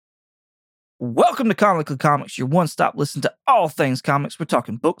Welcome to Comically Comics, your one-stop listen to all things comics. We're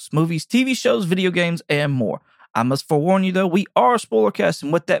talking books, movies, TV shows, video games, and more. I must forewarn you, though, we are a spoilercast,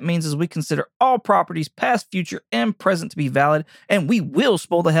 and what that means is we consider all properties, past, future, and present, to be valid, and we will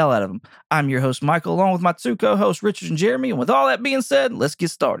spoil the hell out of them. I'm your host, Michael, along with my two co-hosts, Richard and Jeremy, and with all that being said, let's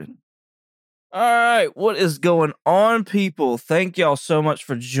get started. All right, what is going on, people? Thank y'all so much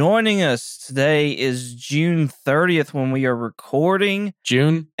for joining us. Today is June 30th when we are recording.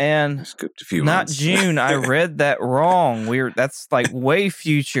 June? And I skipped a few not months. June. I read that wrong. That's like way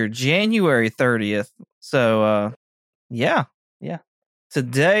future, January 30th. So, yeah.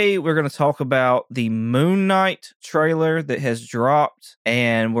 Today, we're going to talk about the Moon Knight trailer that has dropped.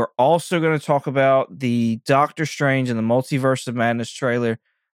 And we're also going to talk about the Doctor Strange and the Multiverse of Madness trailer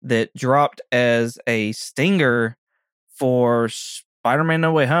that dropped as a stinger for Spider-Man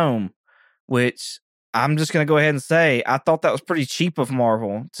No Way Home, which I'm just going to go ahead and say, I thought that was pretty cheap of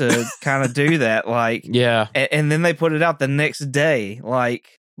Marvel to kind of do that. Like, Yeah. And then they put it out the next day.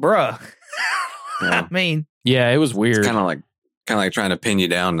 Like, bruh. Yeah. I mean, Yeah, it was weird. It's kind of like trying to pin you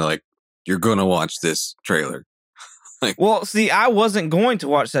down to like, you're going to watch this trailer. well, see, I wasn't going to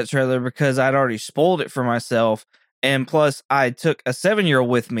watch that trailer because I'd already spoiled it for myself. And plus, I took a 7-year-old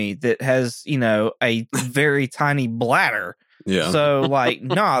with me that has, a very tiny bladder. Yeah. So, like,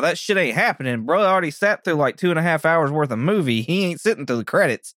 nah, that shit ain't happening. Bro already sat through like 2.5 hours worth of movie. He ain't sitting through the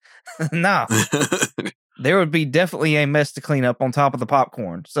credits. Nah. There would be definitely a mess to clean up on top of the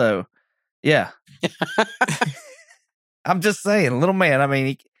popcorn. So, yeah. I'm just saying, little man, I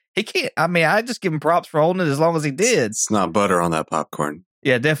mean, he can't. I mean, I just give him props for holding it as long as he did. It's not butter on that popcorn.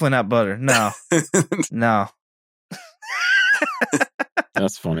 Yeah, definitely not butter. No. No.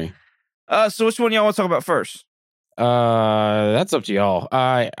 That's funny. So which one y'all want to talk about first? That's up to y'all.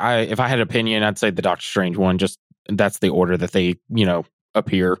 If I had an opinion, I'd say the Doctor Strange one. Just that's the order that they,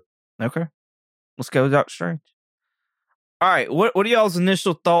 appear. Okay. Let's go with Doctor Strange. All right. What are y'all's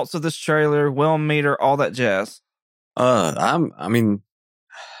initial thoughts of this trailer, Whelm meter, all that jazz? I mean,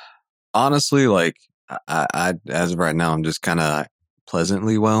 honestly, like I as of right now, I'm just kind of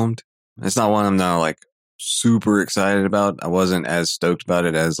pleasantly whelmed. It's not one I'm now like super excited about. I wasn't as stoked about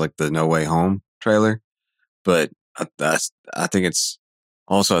it as like the No Way Home trailer, but I think it's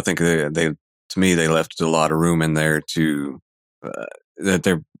also, I think they to me, they left a lot of room in there to,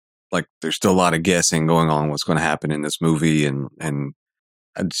 that there's still a lot of guessing going on what's going to happen in this movie. And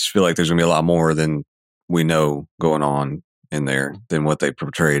I just feel like there's going to be a lot more than we know going on in there than what they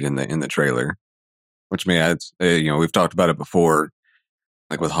portrayed in the trailer, which means, we've talked about it before,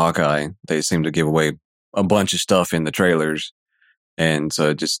 like with Hawkeye, they seem to give away a bunch of stuff in the trailers. And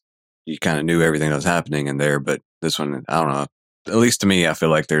so you kind of knew everything that was happening in there. But this one, I don't know. At least to me, I feel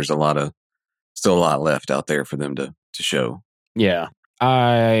like there's still a lot left out there for them to show. Yeah,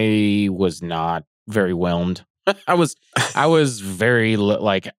 I was not very whelmed. I was very what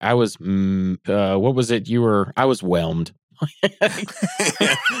was it? I was whelmed.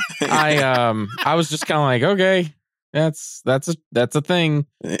 I was just kind of like, okay, that's a thing.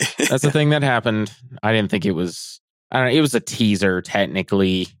 That's a thing that happened. I didn't think it was. I don't know. It was a teaser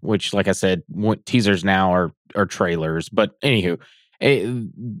technically, which, like I said, teasers now are trailers. But anywho,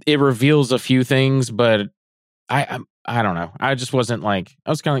 it reveals a few things. But I don't know. I just wasn't like. I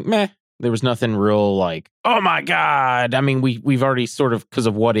was kind of like meh. There was nothing real like, oh my God. I mean, we've already sort of, because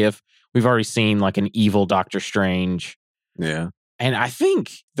of What If, we've already seen like an evil Doctor Strange. Yeah. And I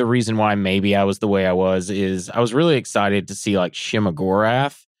think the reason why maybe I was the way I was is I was really excited to see like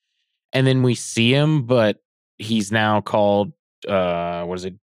Shimmer-Gorath. And then we see him, but he's now called,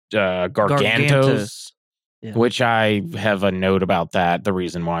 Gargantos. Yeah. Which I have a note about that, the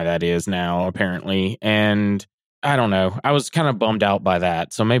reason why that is now, apparently. And I don't know. I was kind of bummed out by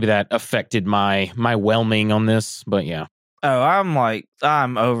that. So maybe that affected my whelming on this. But yeah. Oh,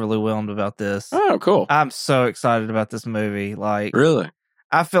 I'm overly whelmed about this. Oh, cool. I'm so excited about this movie. Like, Really?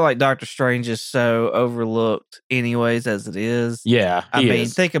 I feel like Doctor Strange is so overlooked anyways as it is. Yeah, I mean,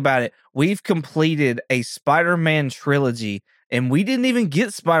 think about it. We've completed a Spider-Man trilogy, and we didn't even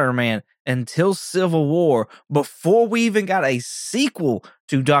get Spider-Man until Civil War before we even got a sequel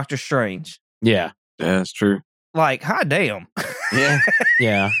to Doctor Strange. Yeah. Yeah, that's true. Like, hot damn. Yeah.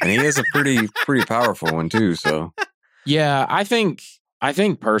 Yeah. And he is a pretty powerful one too. So Yeah, I think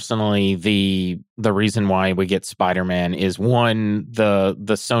personally the reason why we get Spider-Man is one, the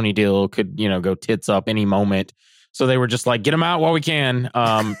Sony deal could, go tits up any moment. So they were just like, get him out while we can.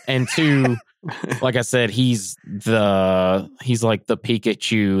 And two, like I said, he's like the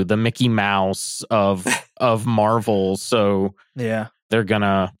Pikachu, the Mickey Mouse of Marvel. So Yeah. they're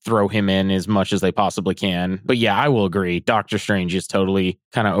gonna throw him in as much as they possibly can. But yeah, I will agree. Doctor Strange is totally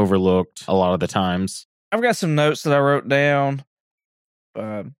kind of overlooked a lot of the times. I've got some notes that I wrote down.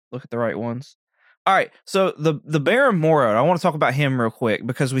 Look at the right ones. All right, so the Baron Mordo, I want to talk about him real quick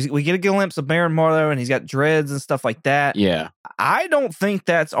because we get a glimpse of Baron Mordo and he's got dreads and stuff like that. Yeah, I don't think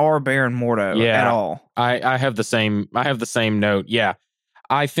that's our Baron Mordo at all. I have the same note. Yeah,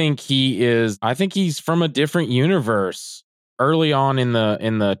 I think he's from a different universe. Early on in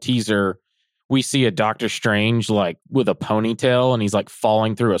the teaser, we see a Doctor Strange like with a ponytail and he's like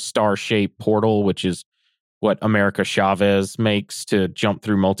falling through a star-shaped portal, which is what America Chavez makes to jump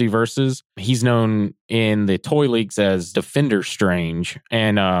through multiverses. He's known in the toy leaks as Defender Strange.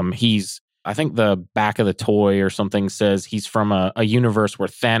 And I think the back of the toy or something says he's from a universe where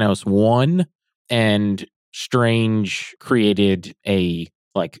Thanos won and Strange created a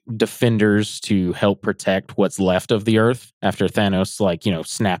like defenders to help protect what's left of the Earth after Thanos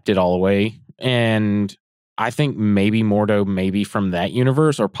snapped it all away. And I think maybe Mordo maybe from that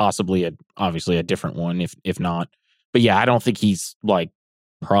universe or possibly obviously a different one if not. But yeah, I don't think he's like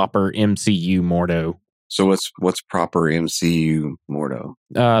proper MCU Mordo. So what's proper MCU Mordo?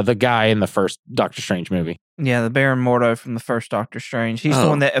 The guy in the first Doctor Strange movie. Yeah, the Baron Mordo from the first Doctor Strange. He's the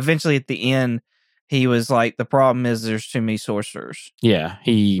one that eventually at the end he was like, the problem is there's too many sorcerers. Yeah,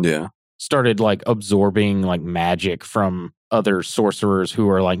 he started like absorbing like magic from other sorcerers who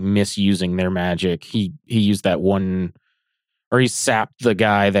are like misusing their magic. He used that one, or he sapped the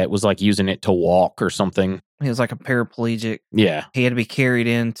guy that was like using it to walk or something. He was like a paraplegic. Yeah. He had to be carried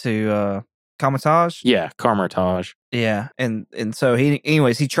into Kamar-Taj. Yeah, Kamar-Taj. Yeah, and so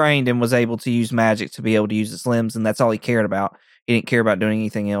he trained and was able to use magic to be able to use his limbs, and that's all he cared about. He didn't care about doing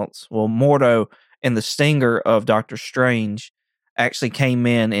anything else. Well, Mordo and the Stinger of Doctor Strange actually came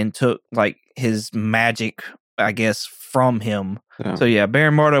in and took like his magic, I guess, from him. Yeah. So yeah,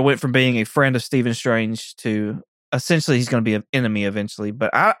 Baron Mordo went from being a friend of Stephen Strange to essentially he's going to be an enemy eventually. But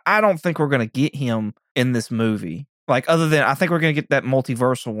I don't think we're going to get him in this movie. Like other than I think we're going to get that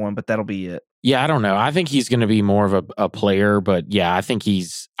multiversal one, but that'll be it. Yeah, I don't know. I think he's going to be more of a player, but yeah, I think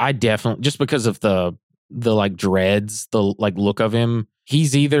I definitely just because of the like dreads, the like look of him.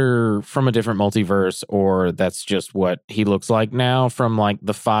 He's either from a different multiverse or that's just what he looks like now from like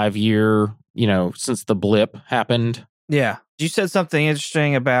the 5-year, since the blip happened. Yeah. You said something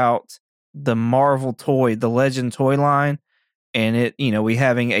interesting about the Marvel toy, the Legend toy line, and it, we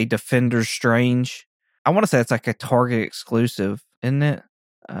having a Defender Strange. I want to say it's like a Target exclusive, isn't it?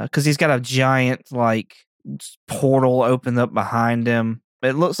 Because he's got a giant like portal opened up behind him.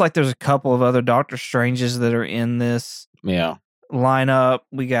 It looks like there's a couple of other Doctor Stranges that are in this lineup.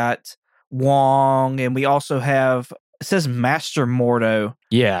 We got Wong, and we also have, it says Master Mordo.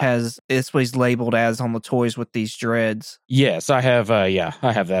 Yeah. It's what he's labeled as on the toys with these dreads. Yes, I have I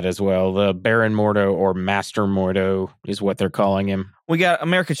have that as well. The Baron Mordo or Master Mordo is what they're calling him. We got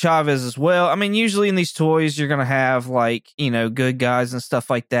America Chavez as well. I mean, usually in these toys, you're going to have like, good guys and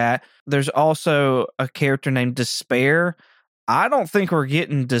stuff like that. There's also a character named Despair. I don't think we're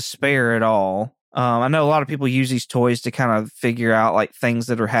getting Despair at all. I know a lot of people use these toys to kind of figure out like things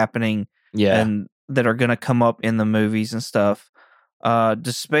that are happening and that are going to come up in the movies and stuff.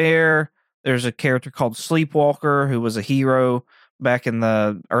 Despair, there's a character called Sleepwalker who was a hero back in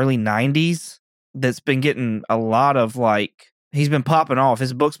the early 90s that's been getting a lot of like, he's been popping off.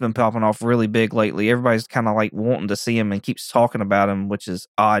 His book's been popping off really big lately. Everybody's kind of like wanting to see him and keeps talking about him, which is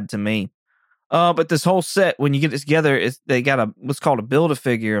odd to me. But this whole set, when you get it together, they got what's called a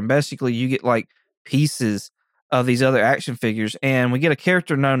Build-A-Figure, and basically you get like pieces of these other action figures, and we get a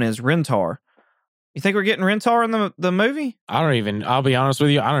character known as Rentar. You think we're getting Rentar in the movie? I'll be honest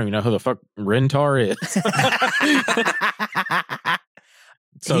with you, I don't even know who the fuck Rentar is.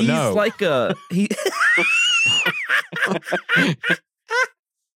 So he's no. Like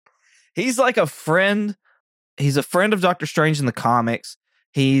he's like a friend. He's a friend of Doctor Strange in the comics.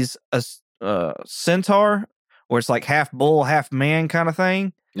 He's a centaur, where it's like half bull, half man kind of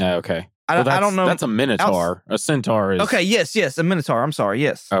thing. Yeah, okay. I don't know. That's a minotaur. A centaur is okay. Yes, a minotaur. I'm sorry.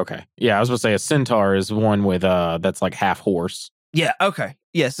 Yes. Okay. Yeah, I was going to say a centaur is one with that's like half horse. Yeah. Okay.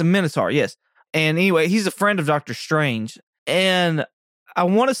 Yes, a minotaur. Yes. And anyway, he's a friend of Doctor Strange, and I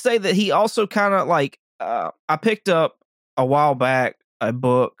want to say that he also kind of like I picked up a while back a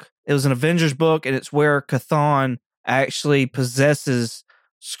book. It was an Avengers book, and it's where Chthon actually possesses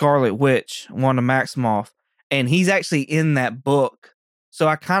Scarlet Witch, Wanda Maximoff, and he's actually in that book. So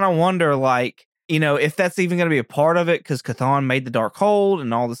I kind of wonder, like, if that's even going to be a part of it, because Chthon made the Darkhold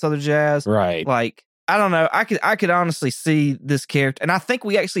and all this other jazz. Right. Like, I don't know. I could honestly see this character, and I think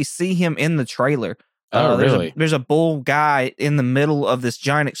we actually see him in the trailer. Oh, really? There's a bull guy in the middle of this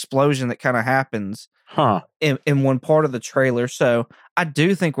giant explosion that kind of happens Huh. in one part of the trailer. So I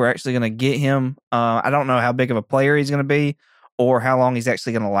do think we're actually going to get him. I don't know how big of a player he's going to be or how long he's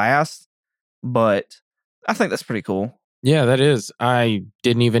actually going to last, but I think that's pretty cool. Yeah, that is. I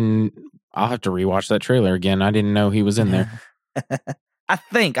didn't even. I'll have to rewatch that trailer again. I didn't know he was in there.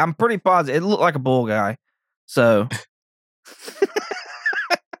 I'm pretty positive. It looked like a bull guy. So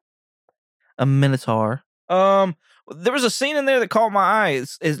a minotaur. There was a scene in there that caught my eye.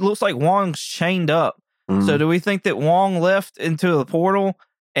 It looks like Wong's chained up. Mm. So do we think that Wong left into the portal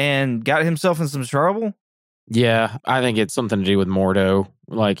and got himself in some trouble? Yeah, I think it's something to do with Mordo.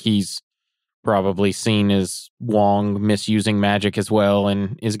 Like he's probably seen as Wong misusing magic as well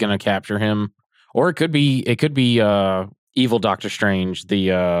and is going to capture him. Or it could be evil Doctor Strange. They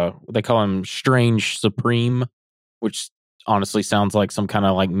call him Strange Supreme, which honestly sounds like some kind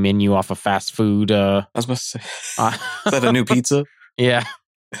of like menu off of fast food. I was about to say, is that a new pizza? Yeah.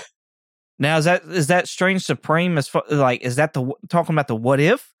 Now is that Strange Supreme is that talking about the what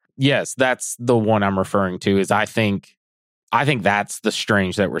if? Yes, that's the one I'm referring to. Is I think that's the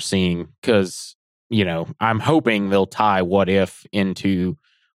Strange that we're seeing because I'm hoping they'll tie what if into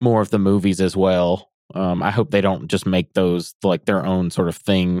more of the movies as well. I hope they don't just make those like their own sort of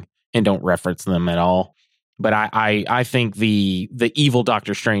thing and don't reference them at all. But I think the evil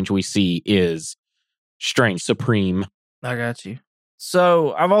Doctor Strange we see is Strange Supreme. I got you.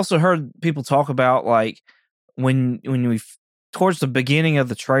 So I've also heard people talk about like when we towards the beginning of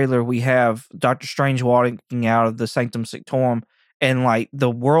the trailer we have Doctor Strange walking out of the Sanctum Sanctorum and like the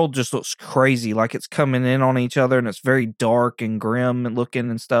world just looks crazy, like it's coming in on each other and it's very dark and grim and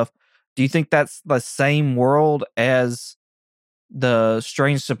looking and stuff. Do you think that's the same world as the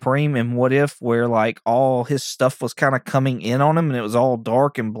Strange Supreme and What If, where like all his stuff was kind of coming in on him and it was all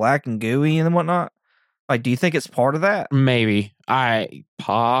dark and black and gooey and whatnot? Like, do you think it's part of that? Maybe. I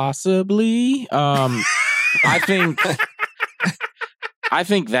possibly. I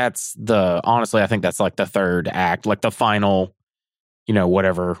think that's honestly, I think that's like the third act, like the final,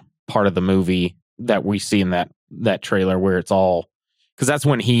 whatever part of the movie that we see in that trailer where it's all, because that's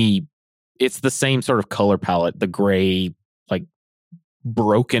when it's the same sort of color palette, the gray, like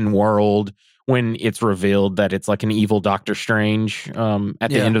broken world, when it's revealed that it's like an evil Doctor Strange at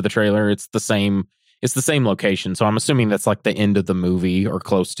the end of the trailer. It's the same location. So I'm assuming that's like the end of the movie or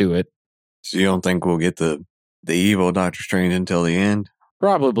close to it. So you don't think we'll get the evil Doctor Strange until the end?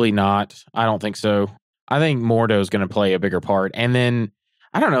 Probably not. I don't think so. I think Mordo's going to play a bigger part. And then,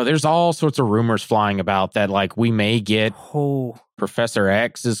 I don't know, there's all sorts of rumors flying about that, like we may get Professor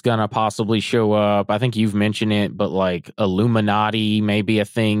X is going to possibly show up. I think you've mentioned it, but like Illuminati may be a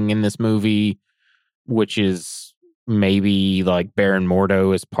thing in this movie, which is maybe like Baron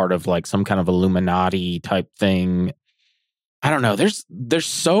Mordo is part of like some kind of Illuminati type thing. I don't know. There's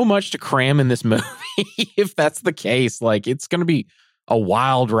so much to cram in this movie. If that's the case, like it's going to be a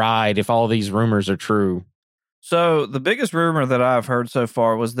wild ride if all these rumors are true. So the biggest rumor that I've heard so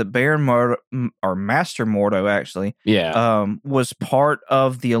far was that Baron Mordo, or Master Mordo actually, was part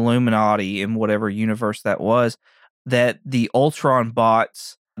of the Illuminati in whatever universe that was, that the Ultron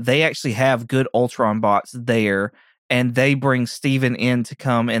bots, they actually have good Ultron bots there, and they bring Steven in to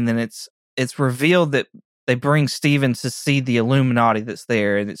come, and then it's revealed that they bring Steven to see the Illuminati that's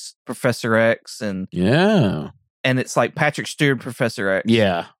there, and it's Professor X, and it's like Patrick Stewart Professor X.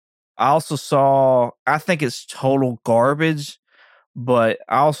 Yeah. I also saw, I think it's total garbage, but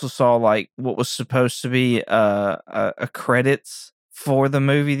I also saw like what was supposed to be a credits for the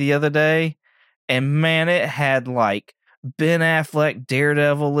movie the other day, and man, it had like Ben Affleck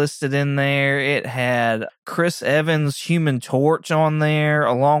Daredevil listed in there. It had Chris Evans Human Torch on there,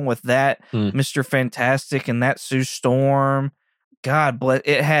 along with that Mr. Fantastic and that Sue Storm. God bless.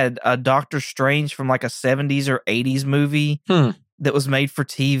 It had a Doctor Strange from like a 70s or 80s movie that was made for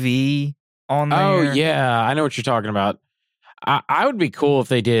TV on there. Oh, yeah. I know what you're talking about. I would be cool if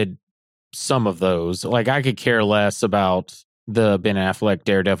they did some of those. Like, I could care less about the Ben Affleck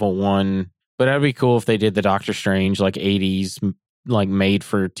Daredevil one, but that'd be cool if they did the Doctor Strange, like 80s, like made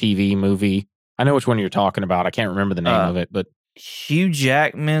for TV movie. I know which one you're talking about. I can't remember the name of it, but Hugh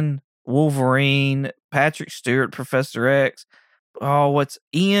Jackman, Wolverine, Patrick Stewart, Professor X. Oh, what's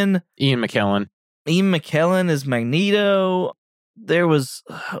Ian McKellen? Ian McKellen is Magneto. There was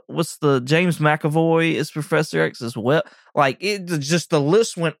what's the James McAvoy is Professor X as well. Like it just, the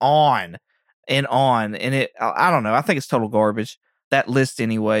list went on, and it, I don't know. I think it's total garbage, that list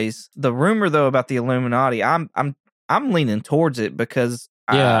anyways. The rumor though about the Illuminati, I'm leaning towards it because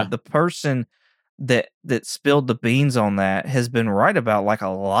the person that spilled the beans on that has been right about like a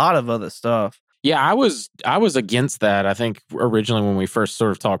lot of other stuff. Yeah, I was against that. I think originally when we first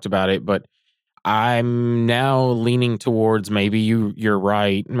sort of talked about it, but I'm now leaning towards maybe you're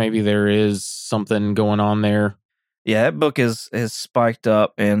right. Maybe there is something going on there. Yeah, that book is spiked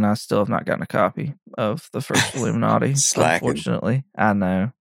up, and I still have not gotten a copy of the first Illuminati. Slacking. Unfortunately, I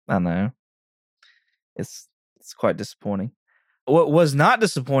know. It's quite disappointing. What was not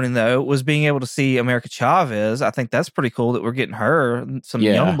disappointing though was being able to see America Chavez. I think that's pretty cool that we're getting her, some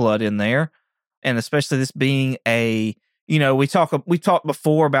young blood in there, and especially this being a, we talked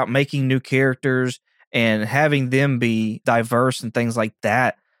before about making new characters and having them be diverse and things like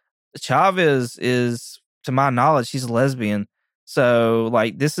that. Chavez is, to my knowledge, she's a lesbian. So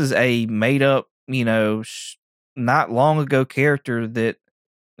like this is a made up, not long ago character that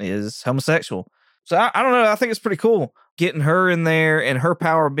is homosexual. So I don't know. I think it's pretty cool getting her in there and her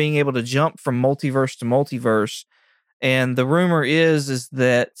power being able to jump from multiverse to multiverse. And the rumor is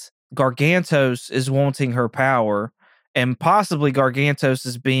that Gargantos is wanting her power, and possibly Gargantos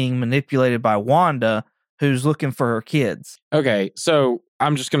is being manipulated by Wanda, who's looking for her kids. Okay, so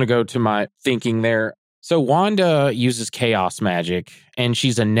I'm just going to go to my thinking there. So Wanda uses chaos magic, and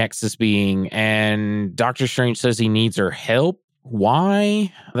she's a Nexus being, and Doctor Strange says he needs her help.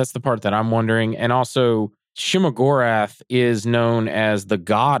 Why? That's the part that I'm wondering. And also, Shimogorath is known as the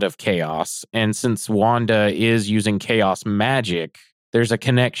god of chaos, and since Wanda is using chaos magic, there's a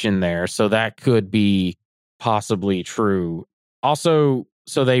connection there, so that could be possibly true. Also,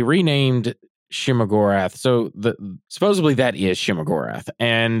 so they renamed Shimogorath. So supposedly that is Shimogorath,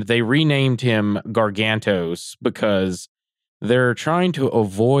 and they renamed him Gargantos because they're trying to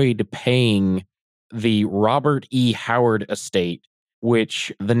avoid paying the Robert E. Howard estate,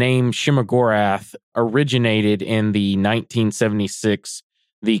 which the name Shimogorath originated in the 1976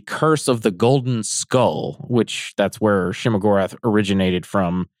 The Curse of the Golden Skull, which that's where Shimogorath originated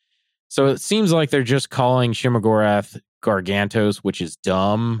from. So it seems like they're just calling Shimogorath Gargantos, which is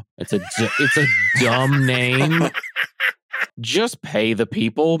dumb. It's a dumb name. Just pay the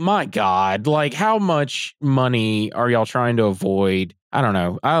people. My God, like how much money are y'all trying to avoid? I don't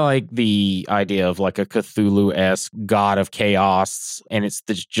know. I like the idea of like a Cthulhu-esque god of chaos, and it's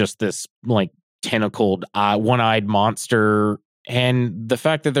just this like tentacled, one-eyed monster. And the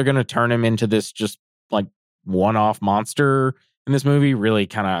fact that they're going to turn him into this just like one-off monster in this movie really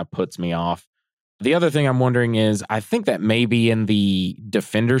kind of puts me off. The other thing I'm wondering is, I think that may be in the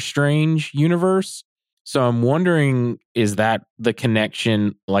Defender Strange universe. So I'm wondering, is that the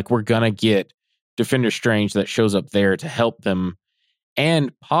connection? Like we're going to get Defender Strange that shows up there to help them.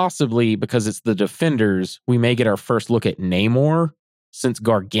 And possibly because it's the Defenders, we may get our first look at Namor, since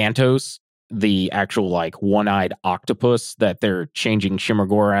Gargantos, the actual like one-eyed octopus that they're changing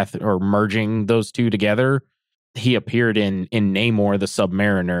Shimogorath or merging those two together, he appeared in Namor the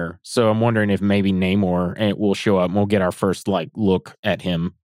Submariner. So I'm wondering if maybe Namor will show up and we'll get our first like look at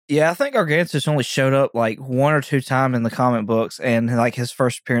him. Yeah, I think Gargantos only showed up like one or two times in the comic books, and like his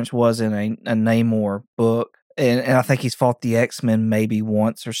first appearance was in a Namor book. And I think he's fought the X-Men maybe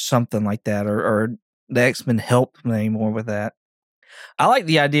once or something like that, or the X-Men helped Namor with that. I like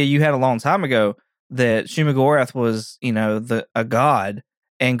the idea you had a long time ago that Shimogorath was, a god,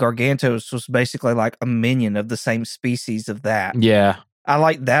 and Gargantos was basically like a minion of the same species of that. Yeah. I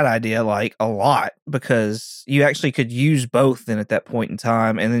like that idea like a lot, because you actually could use both then at that point in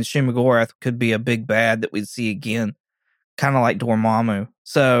time, and then Shimogorath could be a big bad that we'd see again, kind of like Dormammu.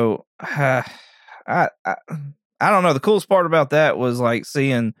 So I don't know. The coolest part about that was like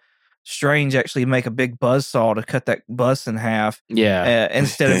seeing Strange actually make a big buzzsaw to cut that bus in half. Yeah.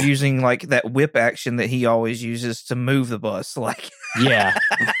 Instead of using like that whip action that he always uses to move the bus. Like, yeah,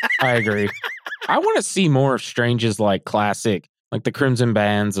 I agree. I want to see more of Strange's like classic, like the Crimson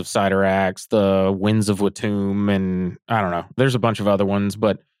Bands of Cyttorax, the Winds of Watum, and I don't know. There's a bunch of other ones,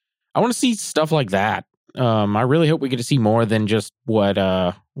 but I want to see stuff like that. I really hope we get to see more than just what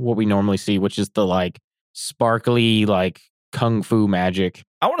we normally see, which is the like sparkly like kung fu magic.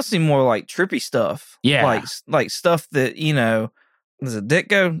 I want to see more like trippy stuff. Yeah, like stuff that was it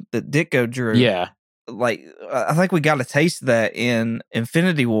Ditko drew. Yeah, like I think we got a taste of that in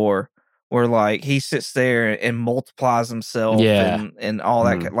Infinity War, where like he sits there and multiplies himself. Yeah, and all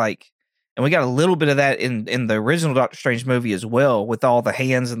that like. And we got a little bit of that in the original Doctor Strange movie as well, with all the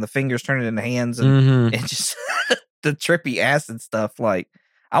hands and the fingers turning into hands and just the trippy acid stuff. Like,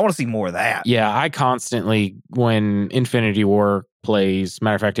 I want to see more of that. Yeah, I constantly, when Infinity War plays,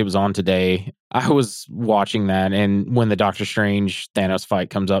 matter of fact, it was on today, I was watching that, and when the Doctor Strange Thanos fight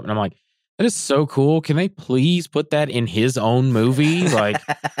comes up, and I'm like, that is so cool. Can they please put that in his own movie? Like,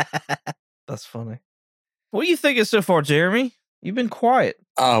 that's funny. What are you thinking so far, Jeremy? You've been quiet.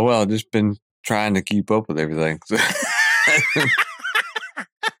 Oh, well, just been trying to keep up with everything.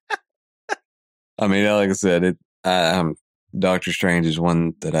 I mean, like I said, Doctor Strange is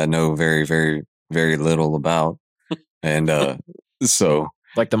one that I know very, very, very little about, and so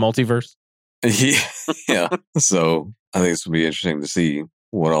like the multiverse. yeah. So I think it's gonna be interesting to see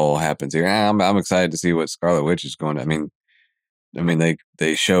what all happens here. I'm excited to see what Scarlet Witch is going to. I mean,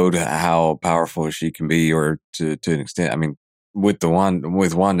 they showed how powerful she can be, or to an extent. I mean, with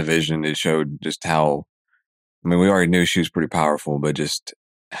WandaVision, it showed just how. I mean, we already knew she was pretty powerful, but just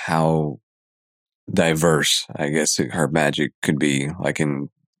how diverse, I guess, her magic could be, like in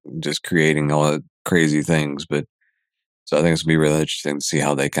just creating all the crazy things. But so I think it's gonna be really interesting to see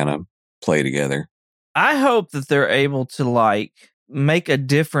how they kind of play together. I hope that they're able to like make a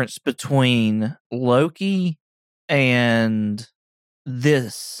difference between Loki and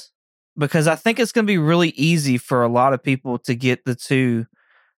this, because I think it's going to be really easy for a lot of people to get the two,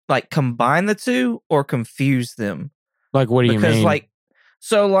 like combine the two or confuse them. Like, what do you mean? Like,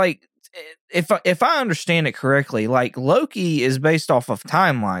 so like if I understand it correctly, like Loki is based off of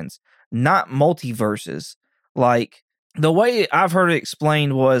timelines, not multiverses. Like the way I've heard it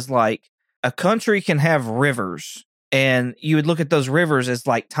explained was like a country can have rivers, and you would look at those rivers as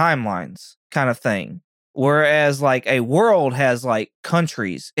like timelines kind of thing. Whereas like a world has like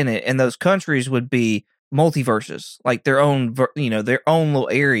countries in it, and those countries would be multiverses, like their own, their own little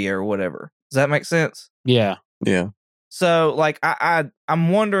area or whatever. Does that make sense? Yeah. Yeah. So like I'm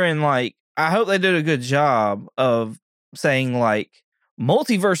wondering, like, I hope they did a good job of saying like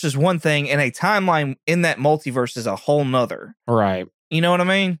multiverse is one thing and a timeline in that multiverse is a whole nother. Right. You know what I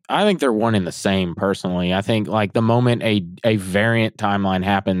mean? I think they're one and the same, personally. I think like the moment a variant timeline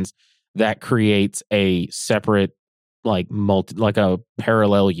happens, that creates a separate like a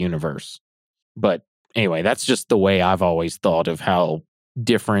parallel universe. But anyway, that's just the way I've always thought of how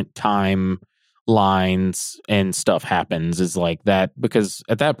different time lines and stuff happens, is like that, because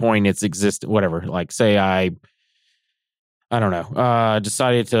at that point it's whatever. Like say I don't know,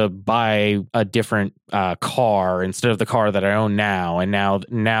 decided to buy a different car instead of the car that I own now. And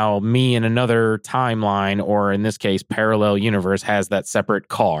now me in another timeline, or in this case, parallel universe, has that separate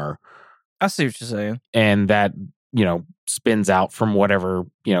car. I see what you're saying. And that, spins out from whatever,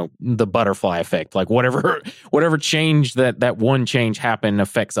 the butterfly effect, like whatever change that one change happened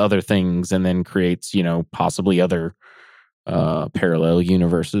affects other things, and then creates, possibly other parallel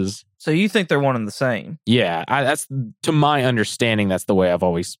universes. So you think they're one and the same? Yeah, that's, to my understanding, that's the way I've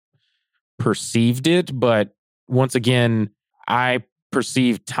always perceived it. But once again, I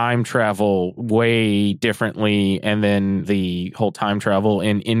perceived time travel way differently, and then the whole time travel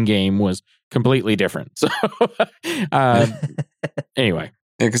in Endgame was completely different. So anyway.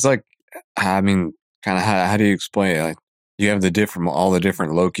 Yeah, because like, I mean, kind of how do you explain it? Like, you have all the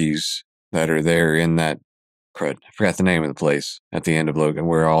different Lokis that are there in that, I forgot the name of the place at the end of Logan,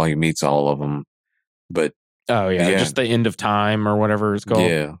 where he meets all of them. But just the end of time or whatever it's called.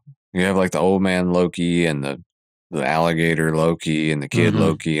 Yeah, you have like the old man Loki and the alligator Loki and the kid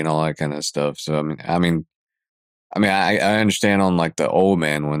Loki and all that kind of stuff. So I mean, I understand on like the old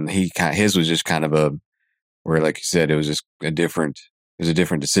man when his was just kind of where, like you said, it was just a different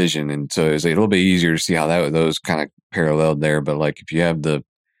decision, and so it's a little bit easier to see how those kind of paralleled there. But like if you have the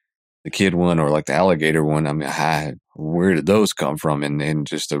kid one or like the alligator one, I mean, where did those come from? And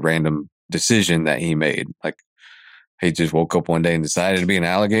just a random decision that he made, like he just woke up one day and decided to be an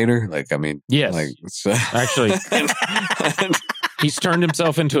alligator. Like, I mean, yes, like actually, he's turned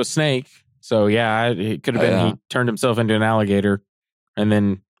himself into a snake. So yeah, it could have been he turned himself into an alligator, and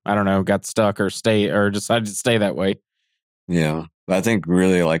then I don't know, got stuck or decided to stay that way. Yeah, but I think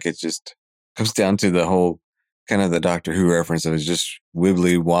really like it just comes down to the whole kind of the Doctor Who reference of it's just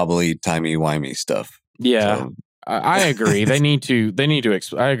wibbly wobbly timey wimey stuff. Yeah. So, I agree. They need to.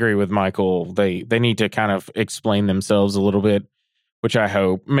 I agree with Michael. They need to kind of explain themselves a little bit, which I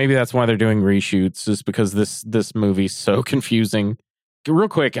hope. Maybe that's why they're doing reshoots, is because this movie's so confusing. Real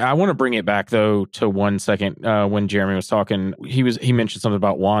quick, I want to bring it back though to 1 second. When Jeremy was talking, he mentioned something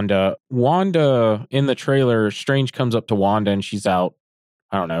about Wanda. Wanda in the trailer, Strange comes up to Wanda and she's out,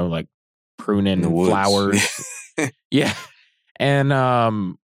 I don't know, like pruning flowers. Yeah,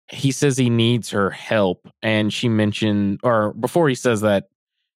 and he says he needs her help, and she mentioned, or before he says that,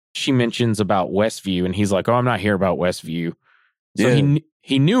 she mentions about Westview, and he's like, "Oh, I'm not here about Westview." So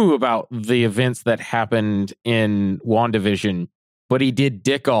he knew about the events that happened in WandaVision, but he did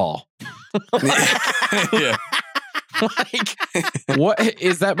dick all. Yeah. Like, what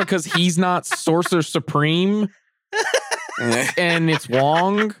is that? Because he's not Sorcerer Supreme, and it's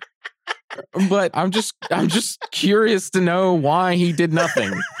Wong. But I'm just curious to know why he did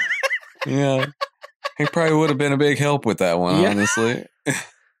nothing. Yeah. He probably would have been a big help with that one, Yeah. honestly.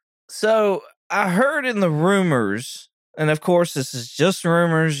 So I heard in the rumors, and of course this is just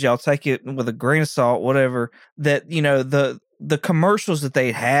rumors, y'all take it with a grain of salt, whatever, that the commercials that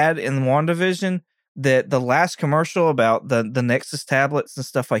they had in WandaVision, that the last commercial about the Nexus tablets and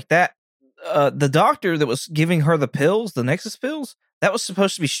stuff like that, the doctor that was giving her the pills, the Nexus pills, that was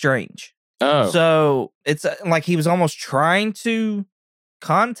supposed to be Strange. Oh, So it's like he was almost trying to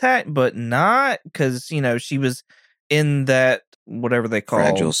contact, but not, because she was in that whatever they call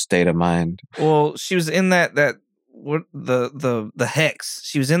Fragile state of mind. Well, she was in that what the hex.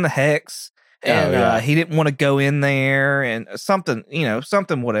 She was in the hex, and he didn't want to go in there, and something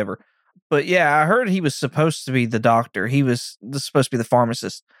whatever. But yeah, I heard he was supposed to be the doctor. He was supposed to be the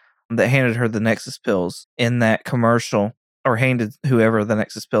pharmacist that handed her the Nexus pills in that commercial, or handed whoever the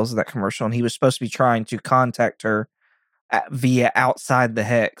Nexus pills in that commercial, and he was supposed to be trying to contact her via outside the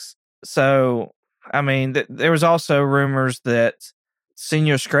hex. So, I mean, there was also rumors that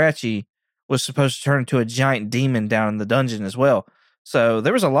Senor Scratchy was supposed to turn into a giant demon down in the dungeon as well. So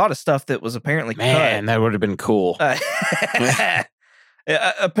there was a lot of stuff that was apparently man, that would have been cool.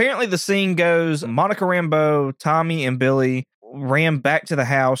 Apparently the scene goes, Monica Rambeau, Tommy, and Billy ran back to the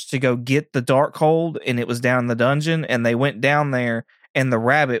house to go get the Darkhold, and it was down in the dungeon, and they went down there, and the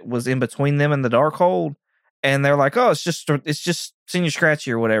rabbit was in between them and the Darkhold, and they're like, oh, it's just Senor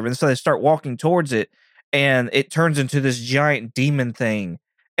Scratchy or whatever. And so they start walking towards it, and it turns into this giant demon thing,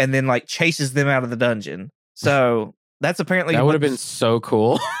 and then like chases them out of the dungeon. So that's apparently that would have been so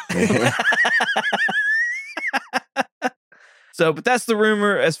cool. So, but that's the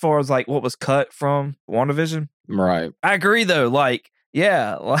rumor as far as like what was cut from WandaVision. Right. I agree though. Like,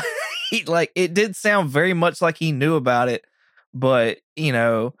 yeah, like it did sound very much like he knew about it, but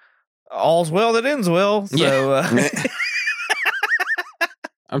all's well that ends well. So,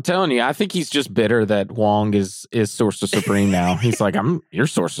 I'm telling you, I think he's just bitter that Wong is Sorcerer Supreme now. He's like, you're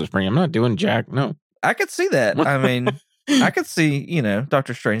Sorcerer Supreme. I'm not doing jack. No. I could see that. I mean, I could see,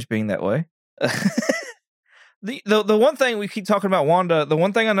 Doctor Strange being that way. The one thing we keep talking about Wanda, the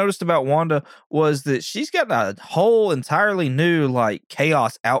one thing I noticed about Wanda was that she's got a whole entirely new like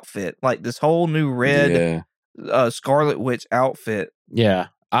chaos outfit, like this whole new red Scarlet Witch outfit. Yeah,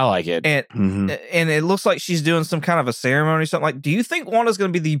 I like it. And and it looks like she's doing some kind of a ceremony or something. Like, do you think Wanda's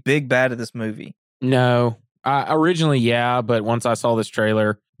going to be the big bad of this movie? No. Originally, yeah, but once I saw this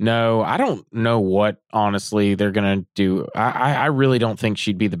trailer, no. I don't know what, honestly, they're going to do. I really don't think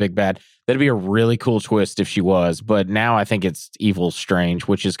she'd be the big bad. That'd be a really cool twist if she was, but now I think it's Evil Strange,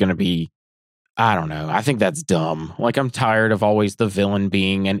 which is going to be, I don't know. I think that's dumb. Like, I'm tired of always the villain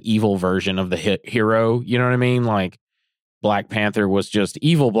being an evil version of the hero. You know what I mean? Like, Black Panther was just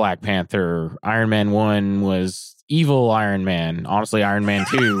evil Black Panther. Iron Man 1 was evil Iron Man. Honestly, Iron Man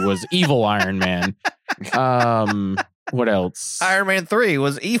 2 was evil Iron Man. What else? Iron Man 3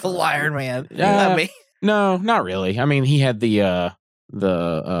 was evil Iron Man. No, not really. I mean, he had the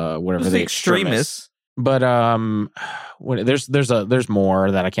whatever, the extremists. But there's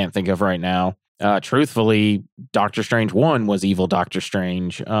more that I can't think of right now. Truthfully, Doctor Strange 1 was evil Doctor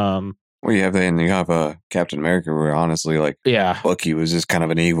Strange. Well, you have Captain America, where honestly, like, Bucky was just kind of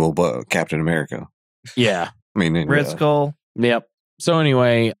an evil Captain America. Yeah. I mean, Red Skull. Yep. So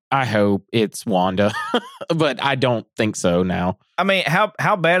anyway, I hope it's Wanda, but I don't think so now. I mean,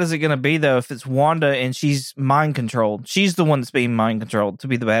 how bad is it going to be, though, if it's Wanda and she's mind controlled? She's the one that's being mind controlled to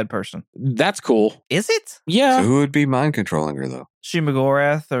be the bad person. That's cool. Is it? Yeah. So who would be mind controlling her, though?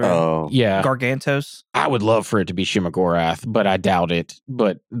 Shuma-Gorath or Gargantos? I would love for it to be Shuma-Gorath, but I doubt it.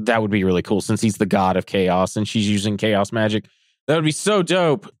 But that would be really cool since he's the god of chaos and she's using chaos magic. That would be so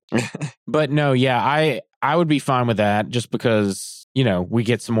dope. But no, yeah, I would be fine with that just because, we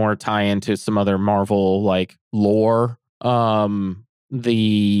get some more tie into some other Marvel like lore. I've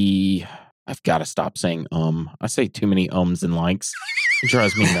got to stop saying I say too many ums and likes. It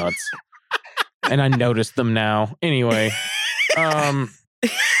drives me nuts. And I noticed them now. Anyway,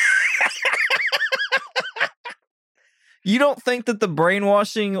 you don't think that the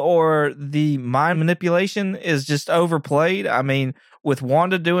brainwashing or the mind manipulation is just overplayed? I mean, with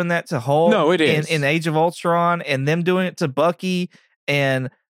Wanda doing that to Hulk, no, it is. In Age of Ultron, and them doing it to Bucky,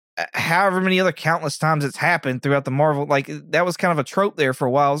 and however many other countless times it's happened throughout the Marvel, like that was kind of a trope there for a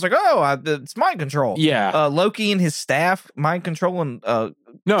while. I was like, it's mind control. Yeah, Loki and his staff mind controlling. No,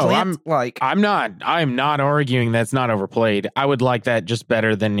 Clint, I'm not arguing that's not overplayed. I would like that just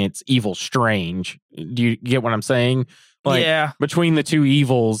better than it's Evil Strange. Do you get what I'm saying? Like, yeah. Between the two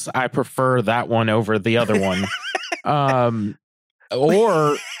evils, I prefer that one over the other one. I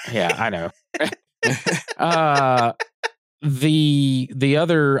know. the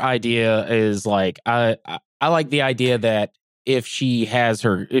other idea is like I like the idea that if she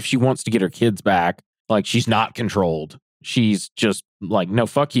wants to get her kids back, like she's not controlled. She's just like, no,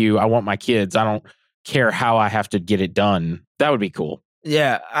 fuck you. I want my kids. I don't care how I have to get it done. That would be cool.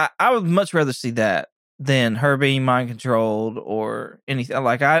 Yeah, I would much rather see that than her being mind controlled or anything.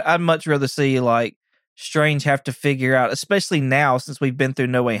 Like I'd much rather see like Strange have to figure out, especially now since we've been through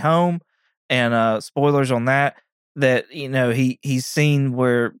No Way Home, and spoilers on that. That he's seen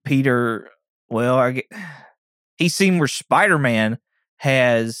where Peter. Well, he's seen where Spider-Man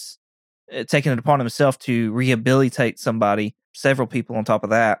has taken it upon himself to rehabilitate somebody, several people on top of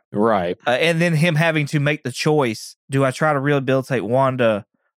that. Right. And then him having to make the choice, do I try to rehabilitate Wanda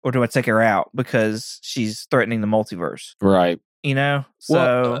or do I take her out because she's threatening the multiverse? Right. So...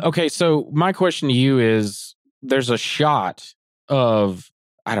 Well, okay, so my question to you is, there's a shot of,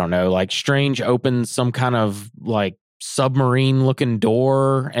 I don't know, like Strange opens some kind of like submarine looking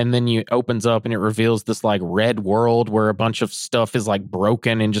door, and then it opens up and it reveals this like red world where a bunch of stuff is like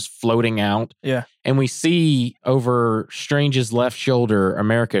broken and just floating out. Yeah. And we see over Strange's left shoulder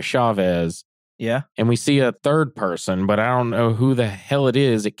America Chavez. Yeah. And we see a third person, but I don't know who the hell it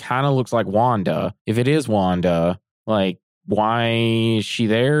is. It kind of looks like Wanda. If it is Wanda, like, why is she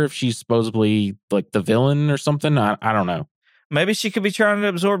there if she's supposedly like the villain or something? I don't know. Maybe she could be trying to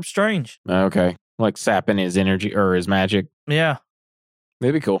absorb Strange. Okay. Like sapping his energy or his magic. Yeah.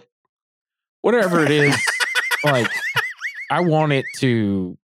 Maybe cool. Whatever it is, like, I want it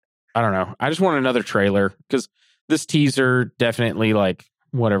to, I don't know. I just want another trailer because this teaser definitely, like,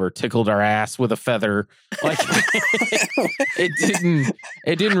 whatever, tickled our ass with a feather. Like,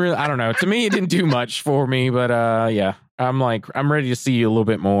 it didn't really, I don't know. To me, it didn't do much for me, but yeah, I'm ready to see a little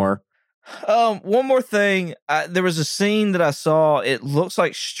bit more. One more thing. There was a scene that I saw. It looks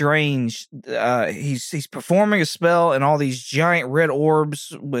like Strange. He's performing a spell, and all these giant red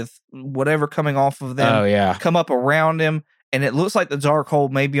orbs with whatever coming off of them. Oh yeah, come up around him, and it looks like the Darkhold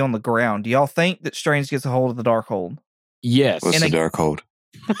may be on the ground. Do y'all think that Strange gets a hold of the Darkhold? Yes. What's the Darkhold?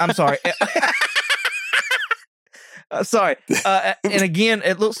 I'm sorry. Sorry. And again,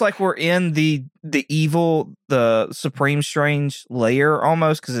 it looks like we're in the Supreme Strange layer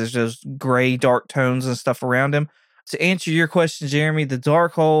almost, because there's just gray, dark tones and stuff around him. To answer your question, Jeremy, the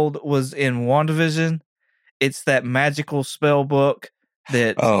Darkhold was in WandaVision. It's that magical spell book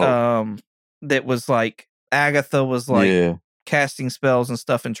that that was like Agatha was like casting spells and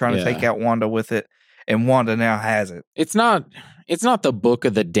stuff and trying to take out Wanda with it, and Wanda now has it. It's not the Book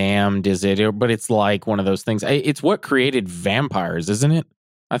of the Damned, is it? But it's like one of those things. It's what created vampires, isn't it?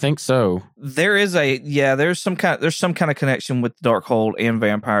 I think so. There's some kind of connection with Darkhold and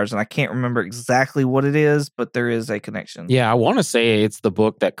vampires, and I can't remember exactly what it is, but there is a connection. Yeah, I want to say it's the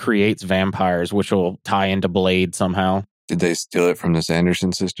book that creates vampires, which will tie into Blade somehow. Did they steal it from the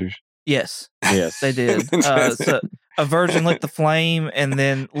Sanderson sisters? Yes, they did. So a virgin lit the flame and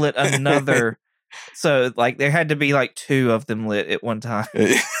then lit another. So, like, there had to be, like, two of them lit at one time.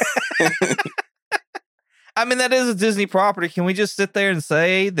 I mean, that is a Disney property. Can we just sit there and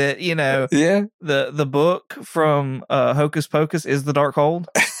say that, the book from Hocus Pocus is the Darkhold?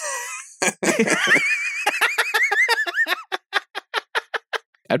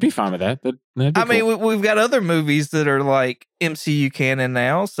 I'd be fine with that. I mean, we've got other movies that are, like, MCU canon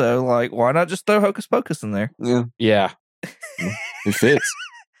now, so, like, why not just throw Hocus Pocus in there? Yeah. It fits.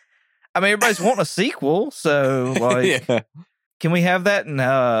 I mean, everybody's wanting a sequel, so like, can we have that in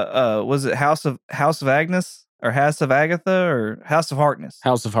was it House of Agnes or House of Agatha or House of Harkness?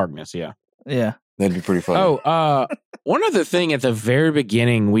 House of Harkness, yeah. That'd be pretty fun. Oh, one other thing at the very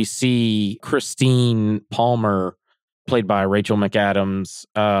beginning, we see Christine Palmer, played by Rachel McAdams.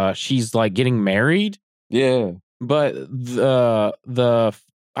 She's like getting married. Yeah, but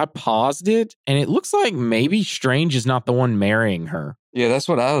I paused it, and it looks like maybe Strange is not the one marrying her. Yeah, that's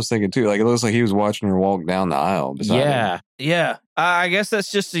what I was thinking too. Like, it looks like he was watching her walk down the aisle. Yeah. I guess that's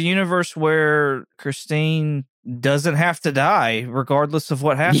just a universe where Christine doesn't have to die, regardless of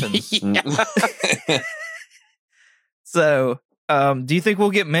what happens. So, do you think we'll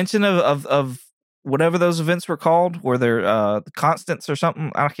get mention of whatever those events were called? Where they're the Constants or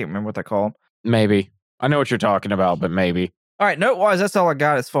something? I can't remember what they're called. Maybe. I know what you're talking about, but maybe. All right, note-wise, that's all I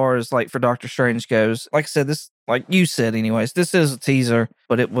got as far as, like, for Doctor Strange goes. Like I said, this, like you said anyways, this is a teaser,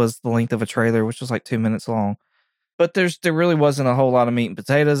 but it was the length of a trailer, which was like 2 minutes long. But there really wasn't a whole lot of meat and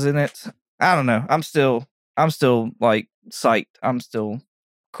potatoes in it. I don't know. I'm still like psyched. I'm still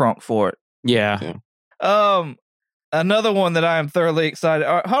crunk for it. Yeah. Another one that I am thoroughly excited.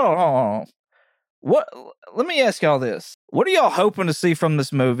 All right, hold on. Let me ask y'all this. What are y'all hoping to see from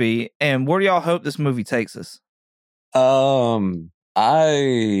this movie, and where do y'all hope this movie takes us? I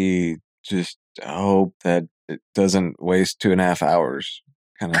just hope that it doesn't waste 2.5 hours,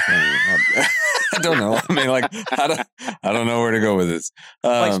 kind of thing. I don't know. I mean, like, I don't know where to go with this.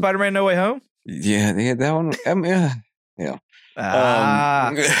 Like Spider-Man No Way Home? Yeah, that one. Yeah.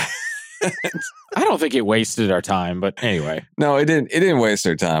 Ah. I don't think it wasted our time, but anyway. No, it didn't. It didn't waste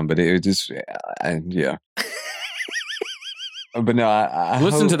our time, but it just, yeah. But no, I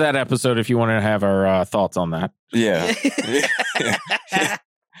listen hope, to that episode if you want to have our thoughts on that. Yeah.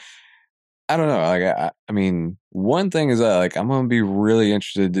 I don't know. Like, I mean, one thing is that, like, I'm gonna be really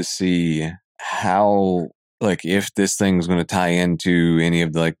interested to see how, like, if this thing's gonna tie into any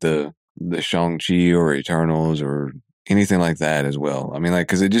of the Shang-Chi or Eternals or anything like that as well. I mean, like,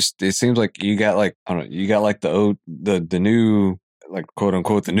 because it seems like you got, like, I don't know, you got, like, the new, like, quote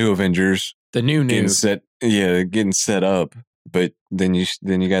unquote, the new Avengers, the new getting set up, but then you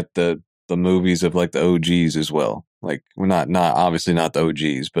got the movies of, like, the OGs as well. Like, we're not obviously not the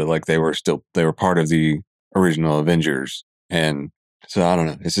OGs, but, like, they were part of the original Avengers. And so I don't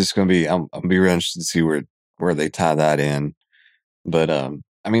know. It's just gonna be, I'm be real interested to see where they tie that in. But I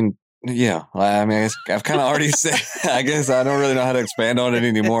mean, yeah, I mean, I've kind of already said. I guess I don't really know how to expand on it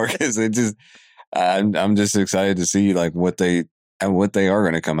anymore, because it just, I'm just excited to see, like, what they are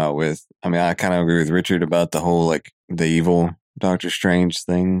going to come out with. I mean, I kind of agree with Richard about the whole, like, the evil Doctor Strange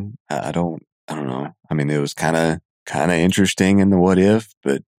thing. I don't know. I mean, it was kind of interesting in the what if,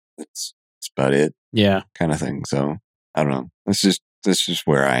 but that's about it. Yeah, kind of thing. So I don't know. That's just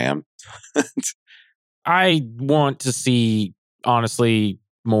where I am. I want to see, honestly,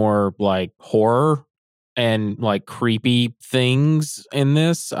 more like horror and like creepy things in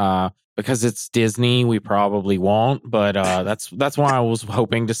this. Because it's Disney, we probably won't. But that's why I was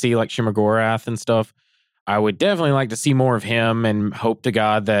hoping to see like Shimmer and stuff. I would definitely like to see more of him, and hope to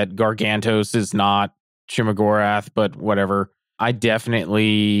God that Gargantos is not Shimmer, but whatever. I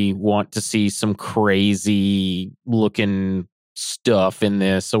definitely want to see some crazy looking stuff in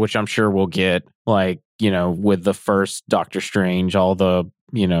this, so which I'm sure we'll get, like, with the first Doctor Strange, all the,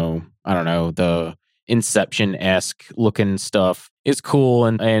 I don't know, the Inception-esque looking stuff is cool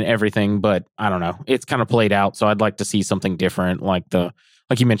and everything, but I don't know. It's kind of played out, so I'd like to see something different, like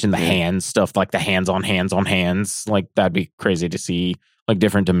you mentioned, the hands stuff, like the hands on hands. Like, that'd be crazy to see, like,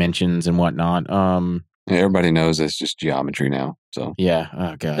 different dimensions and whatnot. Everybody knows it's just geometry now. So yeah.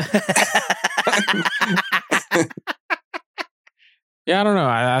 Oh god. Yeah, I don't know.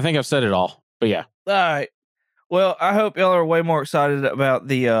 I think I've said it all. But yeah. All right. Well, I hope y'all are way more excited about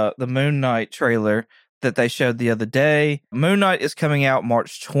the Moon Knight trailer that they showed the other day. Moon Knight is coming out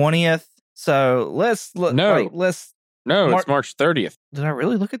March 20th. So let's look. No, it's March 30th. Did I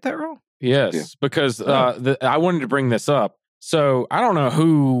really look at that wrong? Yes, because I wanted to bring this up. So I don't know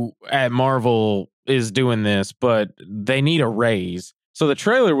who at Marvel is doing this, but they need a raise. So the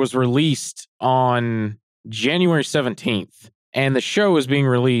trailer was released on January 17th, and the show is being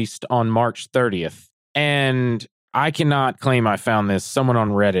released on March 30th. And I cannot claim I found this. Someone on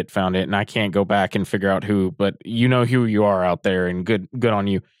Reddit found it, and I can't go back and figure out who, but you know who you are out there, and good on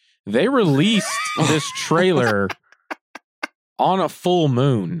you. They released this trailer on a full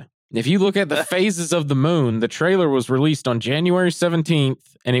moon. If you look at the phases of the moon, the trailer was released on January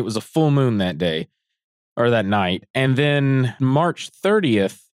 17th, and it was a full moon that day, or that night. And then March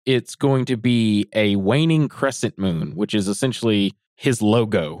 30th, it's going to be a waning crescent moon, which is essentially his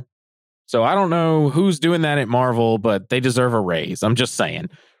logo. So I don't know who's doing that at Marvel, but they deserve a raise. I'm just saying.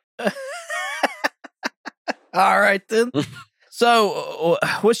 All right, then. So,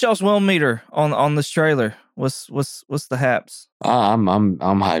 what's y'all's well meter on this trailer? What's the haps? I'm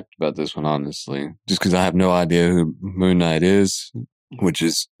hyped about this one, honestly, just because I have no idea who Moon Knight is, which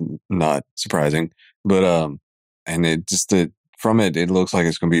is not surprising. But and it just from it looks like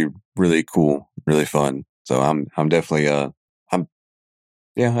it's gonna be really cool, really fun. So I'm definitely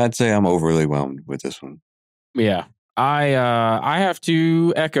I'd say I'm overly whelmed with this one. Yeah. I have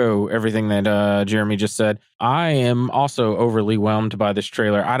to echo everything that Jeremy just said. I am also overly whelmed by this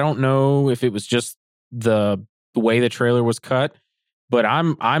trailer. I don't know if it was just the way the trailer was cut, but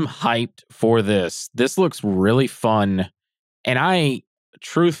I'm hyped for this. This looks really fun, and I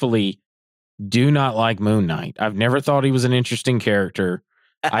truthfully do not like Moon Knight. I've never thought he was an interesting character.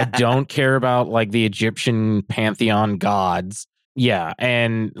 I don't care about like the Egyptian pantheon gods. Yeah,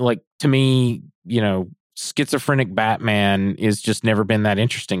 and like to me, schizophrenic Batman is just never been that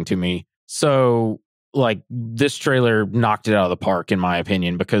interesting to me. So like this trailer knocked it out of the park in my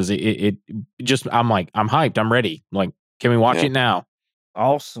opinion, because it just, I'm hyped. I'm ready. Like, can we watch it now?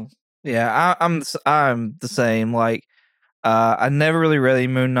 Awesome. Yeah, I'm the same. Like, I never really read any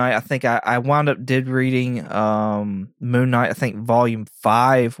Moon Knight. I think I wound up reading Moon Knight, I think volume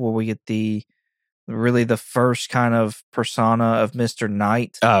 5, where we get the first kind of persona of Mr.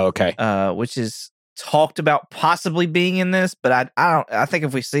 Knight. Oh, okay. Which is talked about possibly being in this, but I think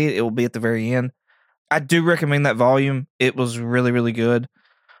if we see it, it will be at the very end. I do recommend that volume. It was really, really good.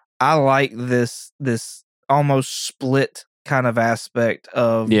 I like this almost split kind of aspect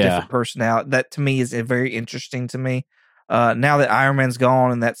of different personality. That to me is very interesting to me. Now that Iron Man's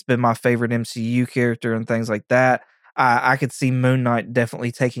gone, and that's been my favorite MCU character and things like that, I could see Moon Knight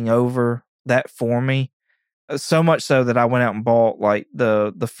definitely taking over that for me. So much so that I went out and bought like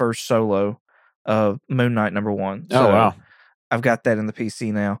the first solo of Moon Knight #1. So oh wow! I've got that in the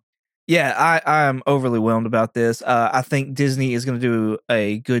PC now. Yeah, I am overly whelmed about this. I think Disney is going to do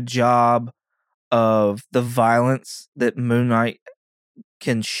a good job of the violence that Moon Knight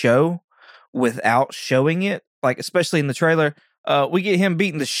can show without showing it. Like, especially in the trailer, we get him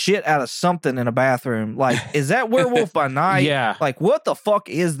beating the shit out of something in a bathroom. Like, is that Werewolf by Night? Yeah. Like, what the fuck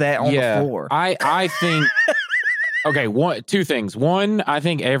is that on the floor? I think... Okay, two things. One, I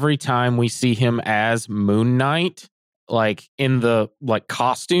think every time we see him as Moon Knight, like in the like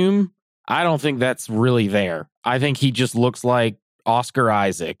costume, I don't think that's really there. I think he just looks like Oscar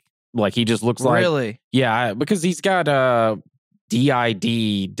Isaac. Like he just looks like Really? Yeah, because he's got DID,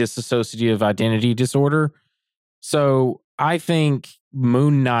 dissociative identity disorder. So I think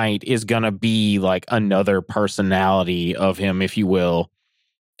Moon Knight is gonna be like another personality of him, if you will,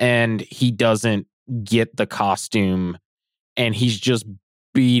 and he doesn't get the costume, and he's just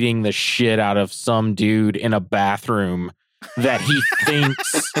beating the shit out of some dude in a bathroom that he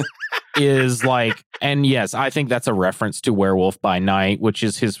thinks is like, and yes, I think that's a reference to Werewolf by Night, which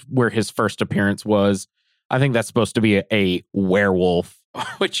is where his first appearance was. I think that's supposed to be a werewolf,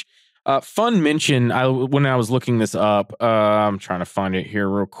 which fun mention. When I was looking this up, I'm trying to find it here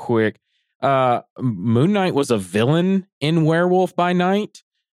real quick. Moon Knight was a villain in Werewolf by Night.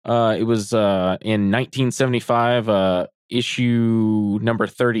 It was in 1975, issue number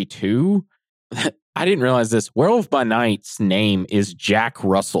 32. I didn't realize this. Werewolf by Night's name is Jack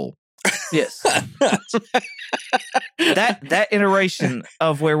Russell. Yes. that iteration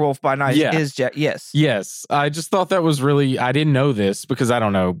of Werewolf by Night is Jack. Yes. Yes. I just thought that was really, I didn't know this because I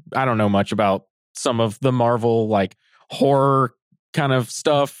don't know much about some of the Marvel like horror kind of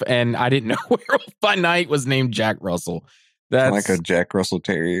stuff, and I didn't know Werewolf by Night was named Jack Russell. That's like a Jack Russell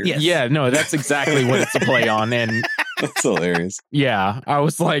Terrier. Yes. Yeah, no, that's exactly what it's a play on. And That's hilarious. yeah, I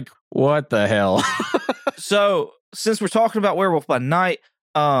was like, what the hell? So, since we're talking about Werewolf by Night,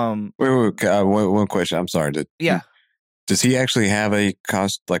 Wait, one question. I'm sorry. Does he actually have a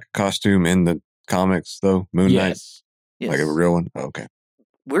costume in the comics though? Moon Knight, yes. like a real one. Oh, okay.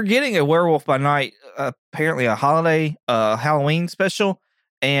 We're getting a Werewolf by Night, apparently a holiday, Halloween special,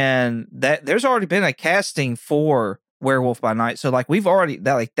 and that there's already been a casting for Werewolf by Night. So like we've already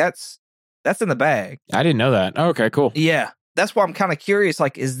that's in the bag. I didn't know that. Okay, cool. Yeah, that's why I'm kind of curious.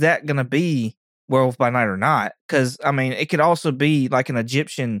 Like, is that going to be Werewolf by Night or not? Because I mean, it could also be like an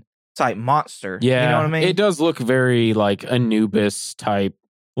Egyptian type monster. Yeah, you know what I mean. It does look very like Anubis type,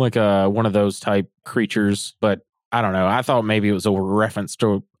 like one of those type creatures. But I don't know. I thought maybe it was a reference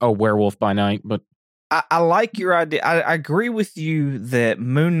to a Werewolf by Night. But I like your idea. I agree with you that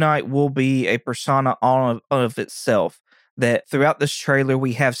Moon Knight will be a persona of itself. That throughout this trailer,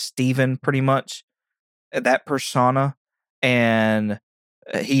 we have Steven pretty much that persona, and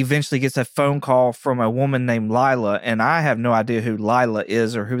he eventually gets a phone call from a woman named Lila, and I have no idea who Lila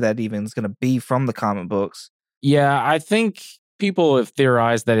is or who that even is going to be from the comic books. yeah, I think people have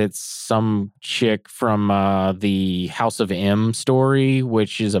theorized that it's some chick from the House of M story,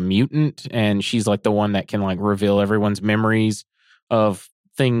 which is a mutant, and she's like the one that can like reveal everyone's memories of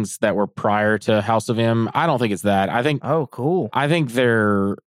things that were prior to House of M. I don't think it's that. I think Oh, cool. I think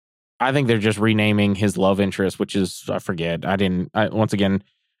they're just renaming his love interest, which is I forget. Once again,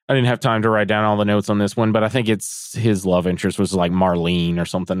 I didn't have time to write down all the notes on this one, but I think it's his love interest was like Marlene or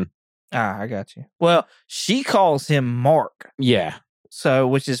something. I got you. Well, she calls him Mark. Yeah. So,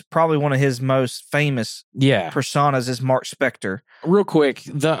 which is probably one of his most famous personas is Mark Spector. Real quick,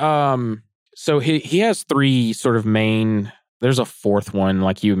 so he has three sort of main. There's a fourth one,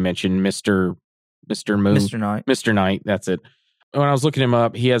 like you mentioned, Mr. Moon, Mr. Knight. That's it. When I was looking him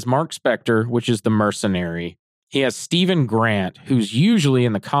up, he has Mark Spector, which is the mercenary. He has Stephen Grant, who's usually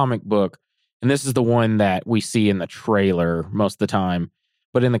in the comic book, and this is the one that we see in the trailer most of the time.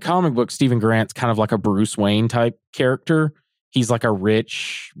 But in the comic book, Stephen Grant's kind of like a Bruce Wayne type character. He's like a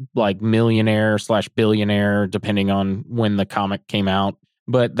rich, like millionaire / billionaire, depending on when the comic came out.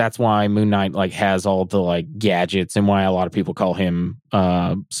 But that's why Moon Knight like has all the like gadgets and why a lot of people call him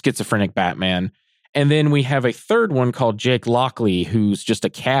schizophrenic Batman. And then we have a third one called Jake Lockley, who's just a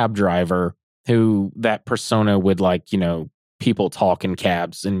cab driver who that persona would like, you know, people talk in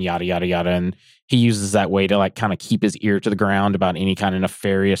cabs and yada, yada, yada. And he uses that way to like kind of keep his ear to the ground about any kind of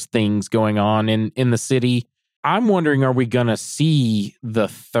nefarious things going on in the city. I'm wondering, are we going to see the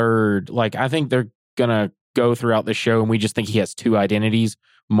third? Like, I think they're going to go throughout the show and we just think he has two identities,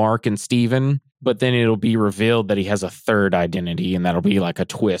 Mark and Steven, but then it'll be revealed that he has a third identity and that'll be like a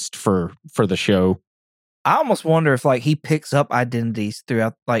twist for the show. I almost wonder if like he picks up identities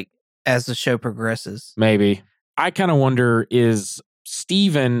throughout, like as the show progresses. Maybe. I kind of wonder, is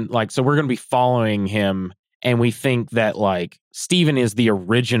Steven like, so we're going to be following him and we think that like Steven is the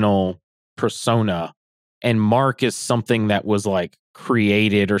original persona and Mark is something that was like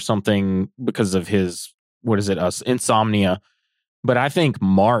created or something because of his, what is it, insomnia. But I think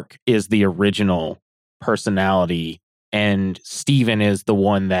Mark is the original personality and Steven is the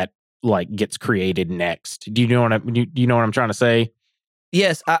one that like gets created next. Do you know what I'm trying to say?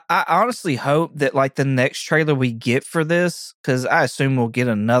 Yes, I honestly hope that like the next trailer we get for this, because I assume we'll get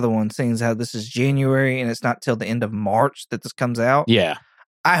another one, seeing as how this is January and it's not till the end of March that this comes out. Yeah.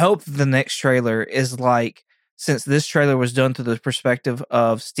 I hope the next trailer is like, since this trailer was done through the perspective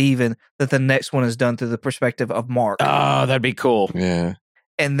of Steven, that the next one is done through the perspective of Mark. Oh, that'd be cool. Yeah.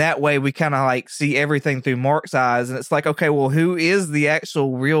 And that way we kind of like see everything through Mark's eyes. And it's like, okay, well, who is the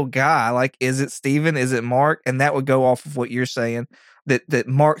actual real guy? Like, is it Steven? Is it Mark? And that would go off of what you're saying, that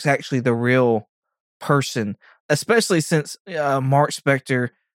Mark's actually the real person, especially since Mark Spector,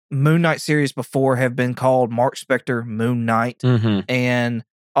 Moon Knight series before have been called Mark Spector Moon Knight. Mm-hmm. And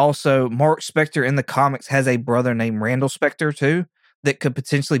also Mark Spector in the comics has a brother named Randall Spector too, that could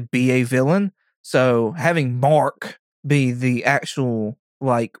potentially be a villain. So having Mark be the actual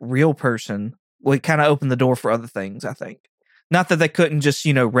like real person would kind of open the door for other things, I think. Not that they couldn't just,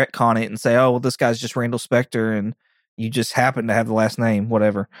 you know, retcon it and say, oh, well, this guy's just Randall Spector and you just happen to have the last name,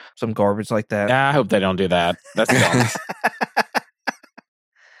 whatever. Some garbage like that. I hope they don't do that. That's dumb.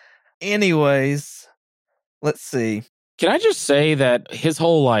 Anyways, let's see. Can I just say that his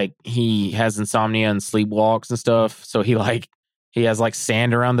whole, like, he has insomnia and sleepwalks and stuff. So he has like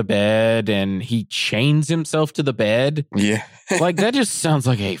sand around the bed and he chains himself to the bed. Yeah. Like, that just sounds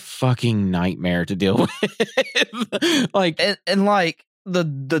like a fucking nightmare to deal with. Like, and like the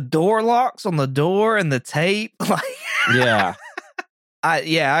door locks on the door and the tape. Like, yeah.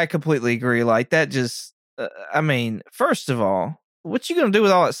 I completely agree. Like that just, I mean, first of all, what you gonna do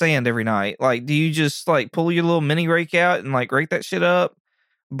with all that sand every night? Like, do you just like pull your little mini rake out and like rake that shit up,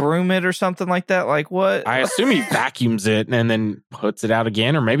 broom it or something like that? Like what? I assume he vacuums it and then puts it out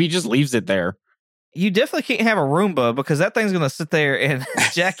again, or maybe he just leaves it there. You definitely can't have a Roomba because that thing's gonna sit there and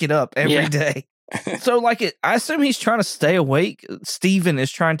jack it up every day. So like I assume he's trying to stay awake. Steven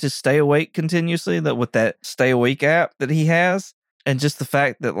is trying to stay awake continuously with that Stay Awake app that he has. And just the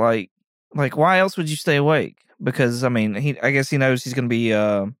fact that like why else would you stay awake? Because I mean, I guess he knows he's going to be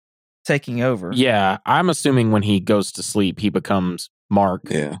taking over. Yeah, I'm assuming when he goes to sleep, he becomes Mark.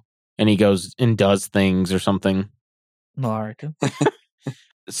 Yeah. And he goes and does things or something. Mark.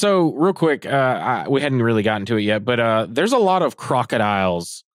 So real quick, we hadn't really gotten to it yet, but there's a lot of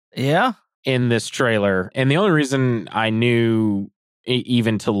crocodiles. Yeah. In this trailer. And the only reason I knew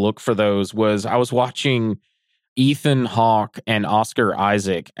even to look for those was I was watching Ethan Hawke and Oscar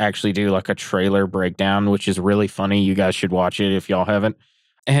Isaac actually do like a trailer breakdown, which is really funny. You guys should watch it if y'all haven't.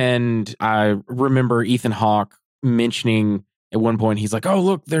 And I remember Ethan Hawke mentioning at one point, he's like, oh,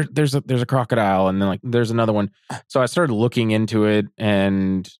 look, there's a crocodile. And then like, there's another one. So I started looking into it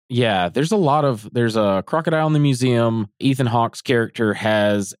and yeah, there's a crocodile in the museum. Ethan Hawke's character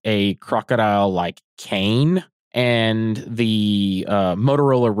has a crocodile like cane. And the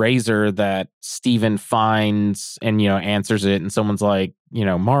Motorola Razr that Steven finds and, you know, answers it. And someone's like, you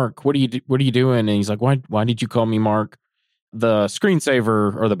know, Mark, what are you doing? And he's like, why did you call me Mark? The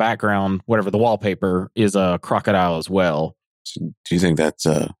screensaver or the background, whatever, the wallpaper is a crocodile as well. So do you think that's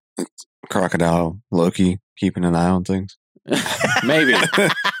Crocodile Loki keeping an eye on things? Maybe.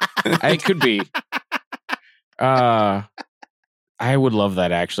 It could be. I would love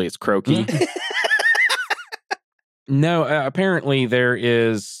that, actually. It's croaky. No, apparently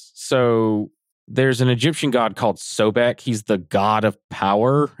there's an Egyptian god called Sobek. He's the god of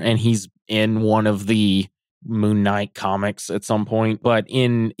power, and he's in one of the Moon Knight comics at some point. But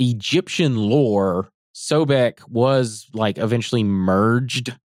in Egyptian lore, Sobek was like eventually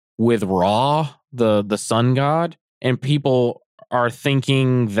merged with Ra, the sun god, and people are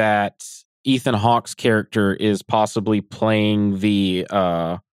thinking that Ethan Hawke's character is possibly playing the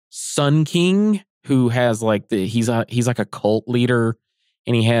Sun King, who has like he's like a cult leader,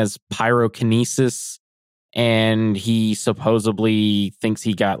 and he has pyrokinesis, and he supposedly thinks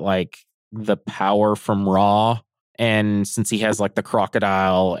he got like the power from Ra. And since he has like the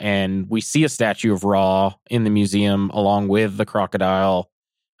crocodile, and we see a statue of Ra in the museum along with the crocodile,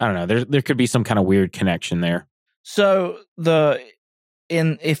 I don't know. There could be some kind of weird connection there. So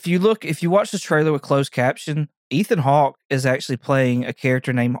if you watch this trailer with closed caption, Ethan Hawke is actually playing a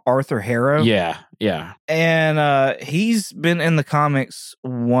character named Arthur Harrow. Yeah. And he's been in the comics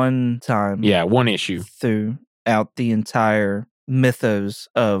one time. Yeah, one issue. Throughout the entire mythos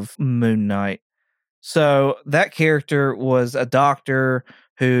of Moon Knight. So that character was a doctor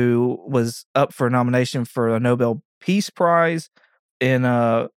who was up for a nomination for a Nobel Peace Prize in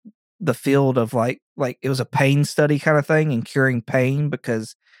the field of like it was a pain study kind of thing and curing pain,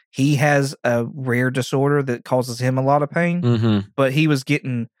 because he has a rare disorder that causes him a lot of pain. Mm-hmm. But he was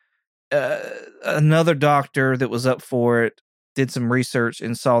getting another doctor that was up for it, did some research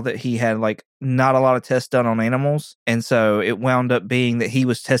and saw that he had like not a lot of tests done on animals. And so it wound up being that he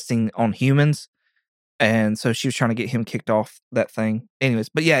was testing on humans. And so she was trying to get him kicked off that thing. Anyways,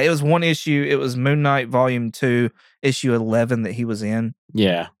 but yeah, it was one issue. It was Moon Knight Volume 2, issue 11 that he was in.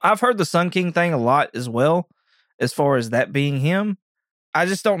 Yeah. I've heard the Sun King thing a lot as well, as far as that being him. I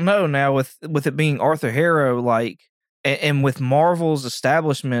just don't know now with it being Arthur Harrow, like, and with Marvel's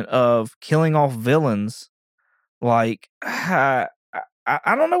establishment of killing off villains, like, I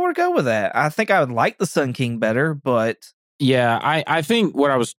don't know where to go with that. I think I would like the Sun King better, but... Yeah, I think what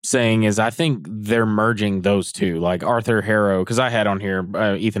I was saying is I think they're merging those two, like Arthur Harrow, because I had on here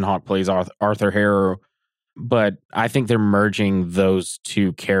Ethan Hawke plays Arthur Harrow, but I think they're merging those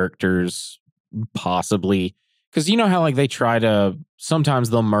two characters possibly, because you know how like they try to,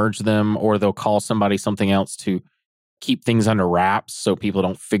 sometimes they'll merge them or they'll call somebody something else to keep things under wraps so people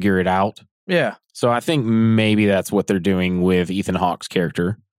don't figure it out. Yeah. So I think maybe that's what they're doing with Ethan Hawke's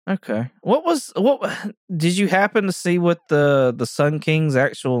character. Okay. What did you happen to see what the Sun King's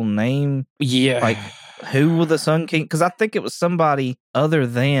actual name? Yeah. Like, who was the Sun King? Because I think it was somebody other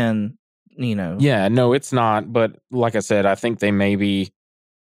than, you know. Yeah, no, it's not. But like I said, I think they maybe.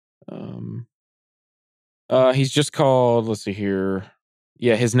 He's just called. Let's see here.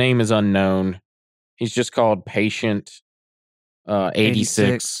 Yeah, his name is unknown. He's just called Patient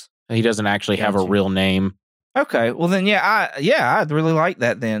 86. He doesn't actually have a real name. Okay, well then, I'd really like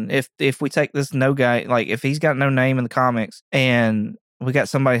that then. If we take this no guy, like if he's got no name in the comics, and we got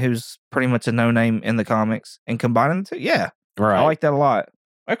somebody who's pretty much a no name in the comics, and combining the two, yeah, right. I like that a lot.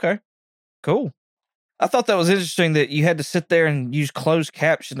 Okay, cool. I thought that was interesting that you had to sit there and use closed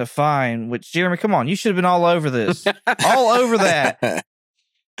caption to find. Which, Jeremy, come on, you should have been all over this, all over that.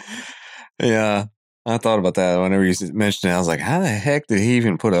 Yeah, I thought about that whenever you mentioned it. I was like, how the heck did he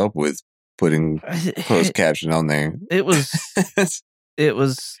even put up with putting closed caption on there? It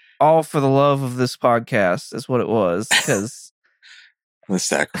was all for the love of this podcast is what it was, because the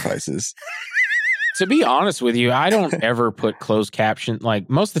sacrifices. To be honest with you, I don't ever put closed caption.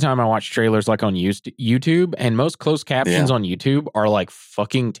 Like most of the time I watch trailers like on YouTube, and most closed captions on YouTube are like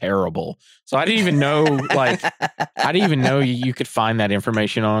fucking terrible. So I didn't even know you could find that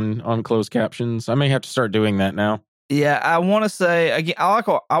information on closed captions. I may have to start doing that now. Yeah, I want to say again.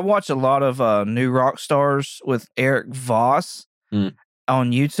 I watch a lot of New Rock Stars with Eric Voss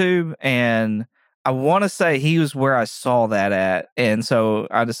on YouTube, and I want to say he was where I saw that at, and so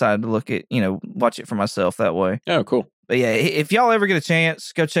I decided to watch it for myself that way. Oh, cool. But yeah, if y'all ever get a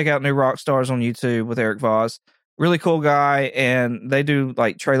chance, go check out New Rock Stars on YouTube with Eric Voss. Really cool guy, and they do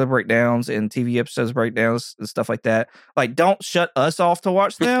like trailer breakdowns and TV episodes breakdowns and stuff like that. Like, don't shut us off to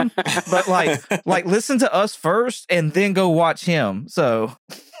watch them, but like listen to us first and then go watch him. So,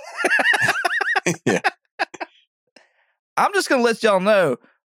 yeah, I'm just gonna let y'all know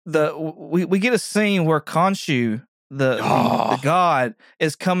we get a scene where Khonshu, the god,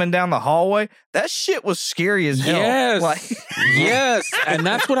 is coming down the hallway. That shit was scary as hell. Yes, yes, and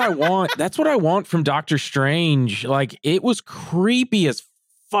that's what I want. That's what I want from Doctor Strange. Like, it was creepy as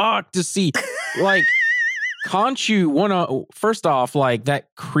fuck to see. Like, Khonshu, first off, like that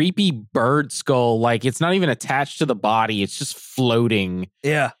creepy bird skull. Like, it's not even attached to the body; it's just floating.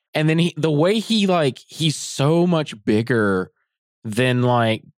 Yeah, and then the way he's so much bigger than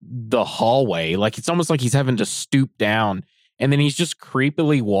like the hallway. Like, it's almost like he's having to stoop down. And then he's just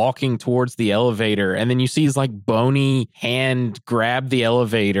creepily walking towards the elevator. And then you see his like bony hand grab the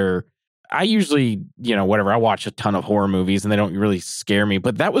elevator. I usually, whatever, I watch a ton of horror movies and they don't really scare me.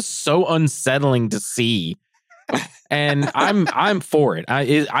 But that was so unsettling to see. And I'm for it.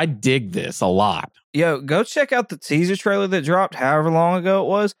 I dig this a lot. Yo, go check out the teaser trailer that dropped however long ago it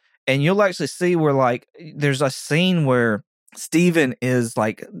was, and you'll actually see where like there's a scene where Steven is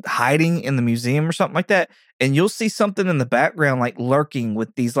like hiding in the museum or something like that, and you'll see something in the background like lurking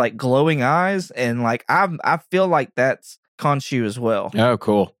with these like glowing eyes, and like I feel like that's Khonshu as well. Oh,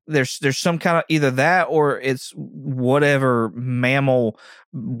 cool. There's some kind of either that or it's whatever mammal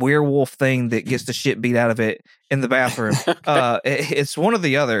werewolf thing that gets the shit beat out of it in the bathroom. It's one or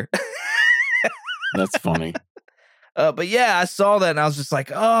the other. That's funny. But yeah, I saw that and I was just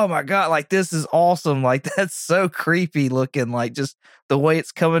like, oh my God, like this is awesome. Like that's so creepy looking, like just the way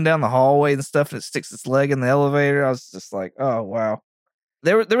it's coming down the hallway and stuff and it sticks its leg in the elevator. I was just like, oh wow.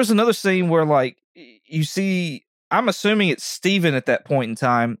 There was another scene where like you see, I'm assuming it's Steven at that point in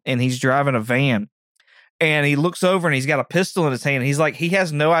time and he's driving a van and he looks over and he's got a pistol in his hand. He's like, he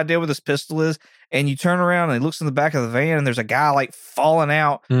has no idea where this pistol is. And you turn around and he looks in the back of the van and there's a guy like falling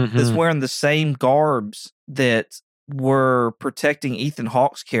out that's wearing the same garbs that were protecting Ethan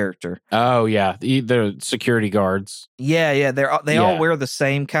Hawke's character. Oh yeah, the security guards. Yeah, they all wear the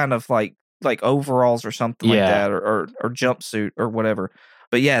same kind of like overalls or something like that, or jumpsuit or whatever.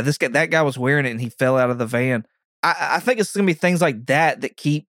 But yeah, that guy was wearing it and he fell out of the van. I think it's gonna be things like that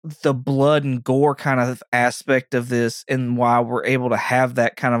keep the blood and gore kind of aspect of this, and why we're able to have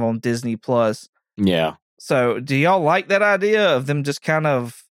that kind of on Disney Plus. Yeah. So, do y'all like that idea of them just kind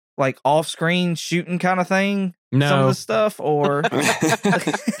of like off-screen shooting kind of thing? No. Some of the stuff, or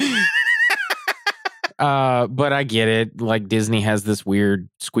but I get it. Like Disney has this weird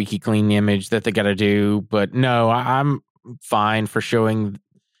squeaky clean image that they got to do. But no, I'm fine for showing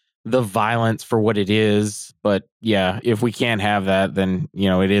the violence for what it is. But yeah, if we can't have that, then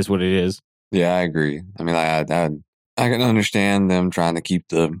it is what it is. Yeah, I agree. I mean, I can understand them trying to keep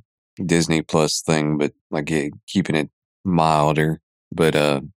the Disney Plus thing, but like keeping it milder.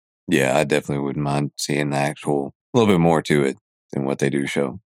 But yeah, I definitely wouldn't mind seeing the actual a little bit more to it than what they do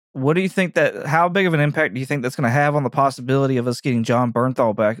show. What do you think how big of an impact do you think that's going to have on the possibility of us getting Jon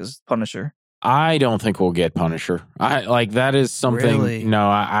Bernthal back as Punisher? I don't think we'll get Punisher. That is something. Really? No,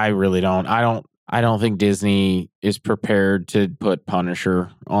 I really don't. I don't think Disney is prepared to put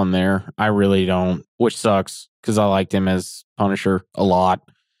Punisher on there. I really don't, which sucks because I liked him as Punisher a lot.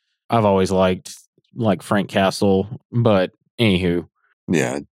 I've always liked Frank Castle, but anywho.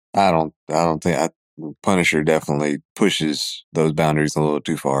 Yeah, I don't think Punisher definitely pushes those boundaries a little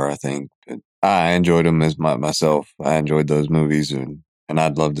too far, I think. But I enjoyed him as myself. I enjoyed those movies and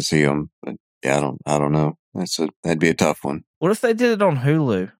I'd love to see them. But yeah, I don't know. That'd be a tough one. What if they did it on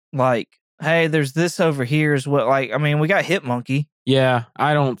Hulu? Like, hey, there's this over here is what, like, I mean, we got Hit Monkey. Yeah,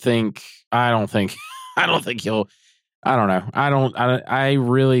 I don't think he'll. I don't know. I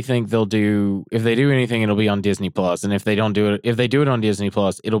really think they'll do. If they do anything, it'll be on Disney Plus, and if they do it on Disney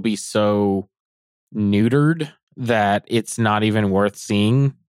Plus, it'll be so neutered that it's not even worth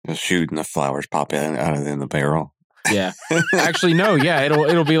seeing. Just shooting the flowers pop out of in the barrel. Yeah, actually, no. Yeah,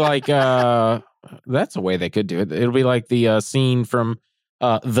 it'll be like that's a way they could do it. It'll be like the scene from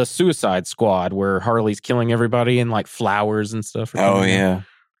the Suicide Squad where Harley's killing everybody and like flowers and stuff. Oh yeah.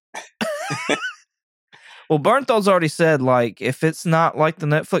 Well, Bernthal's already said, like, if it's not like the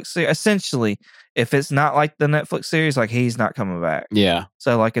Netflix series, essentially, if it's not like the Netflix series, like, he's not coming back. Yeah.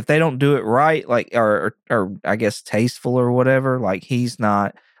 So, like, if they don't do it right, like, or I guess tasteful or whatever, like, he's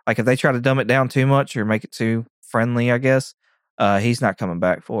not, like, if they try to dumb it down too much or make it too friendly, I guess, he's not coming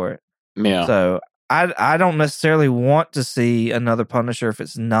back for it. Yeah. So, I don't necessarily want to see another Punisher if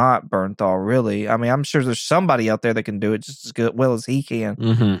it's not Bernthal, really. I mean, I'm sure there's somebody out there that can do it just as well as he can.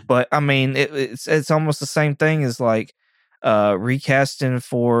 Mm-hmm. But, I mean, it's almost the same thing as, like, recasting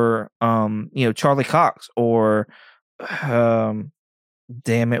for, Charlie Cox or, damn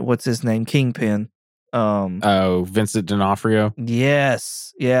it, what's his name? Kingpin. Vincent D'Onofrio.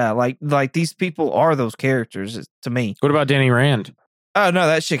 Yes. Yeah. Like these people are those characters to me. What about Danny Rand? Oh no,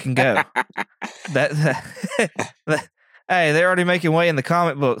 that shit can go. that, hey, they're already making way in the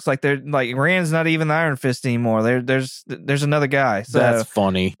comic books. Like they're like Rand's not even the Iron Fist anymore. There's another guy. So that's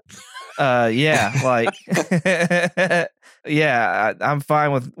funny. Yeah, like yeah, I'm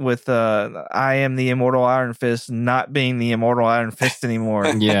fine with I am the Immortal Iron Fist not being the Immortal Iron Fist anymore.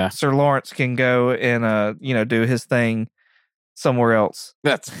 Yeah. Sir Lawrence can go and do his thing somewhere else.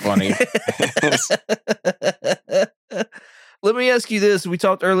 That's funny. Let me ask you this. We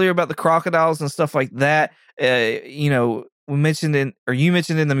talked earlier about the crocodiles and stuff like that. You mentioned in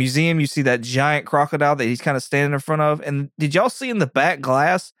the museum, you see that giant crocodile that he's kind of standing in front of. And did y'all see in the back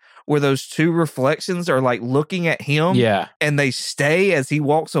glass where those two reflections are like looking at him? Yeah. And they stay as he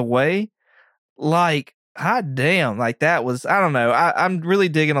walks away? Like, hot damn, like that was, I don't know. I'm really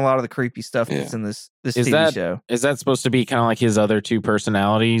digging a lot of the creepy stuff that's in this TV show. Is that supposed to be kind of like his other two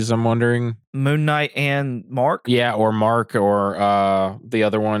personalities? I'm wondering. Moon Knight and Mark? Yeah, or Mark, or the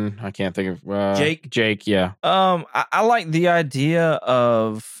other one. I can't think of Jake. Jake, yeah. I like the idea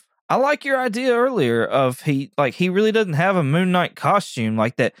of. I like your idea earlier of he really doesn't have a Moon Knight costume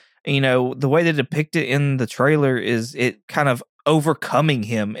like that. You know, the way they depict it in the trailer is it kind of overcoming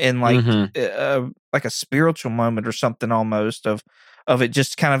him in like a spiritual moment or something almost of it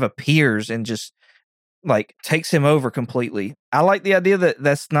just kind of appears and just like takes him over completely. I like the idea that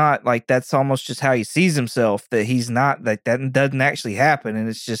that's not like that's almost just how he sees himself, that he's not like that doesn't actually happen, and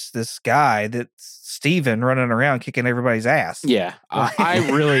it's just this guy that's Steven running around kicking everybody's ass. Yeah, I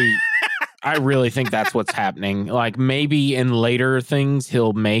really think that's what's happening. Like maybe in later things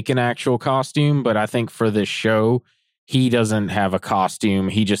he'll make an actual costume, but I think for this show he doesn't have a costume.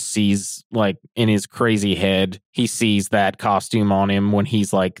 He just sees, like, in his crazy head, he sees that costume on him when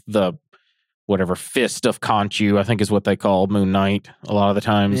he's like the whatever Fist of Khonshu, I think is what they call Moon Knight a lot of the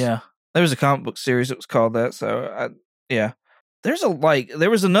times. Yeah. There was a comic book series that was called that. So yeah. There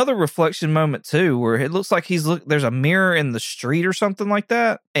was another reflection moment too, where it looks like there's a mirror in the street or something like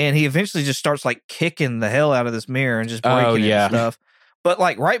that. And he eventually just starts like kicking the hell out of this mirror and just breaking it and stuff. But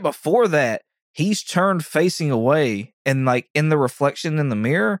like right before that, he's turned facing away, and like in the reflection in the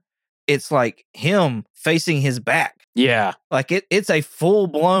mirror, it's like him facing his back. Yeah. Like it's a full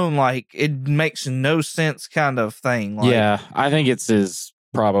blown, like it makes no sense kind of thing. Like, yeah. I think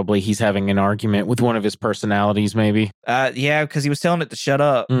probably he's having an argument with one of his personalities, maybe. Yeah, because he was telling it to shut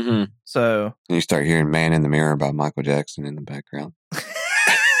up. Mm-hmm. So you start hearing Man in the Mirror by Michael Jackson in the background.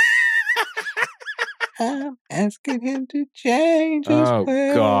 I'm asking him to change his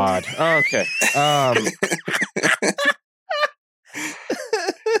ways. God. Okay.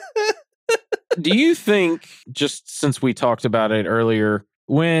 Do you think, just since we talked about it earlier,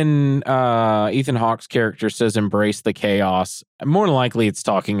 when Ethan Hawke's character says embrace the chaos, more than likely it's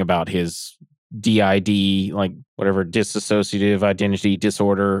talking about his DID, like whatever, dissociative identity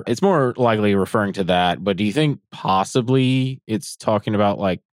disorder. It's more likely referring to that. But do you think possibly it's talking about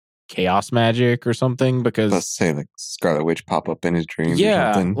like chaos magic or something? Because let's say like Scarlet Witch pop up in his dreams. Yeah,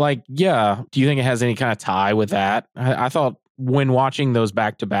 or something. Do you think it has any kind of tie with that? I thought when watching those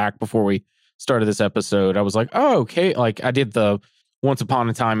back to back before we started this episode, I was like, oh, okay. Like I did the Once Upon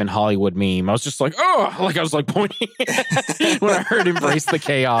a Time in Hollywood meme. I was just like, oh, like I was like pointing when I heard embrace the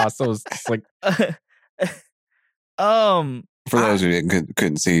chaos. I was just like, for those who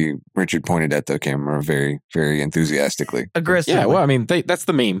couldn't see, Richard pointed at the camera very, very enthusiastically. Aggressively. Yeah, well, I mean, that's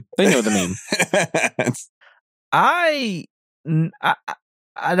the meme. They know the meme. I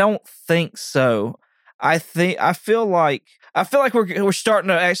don't think so. I feel like we're starting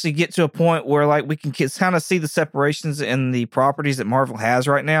to actually get to a point where like we can kind of see the separations in the properties that Marvel has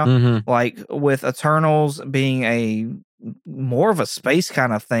right now. Mm-hmm. Like with Eternals being a more of a space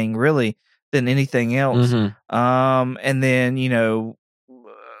kind of thing, really, than anything else. Mm-hmm. And then, you know,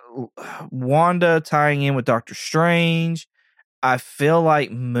 Wanda tying in with Doctor Strange. I feel like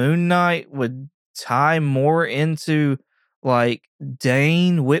Moon Knight would tie more into like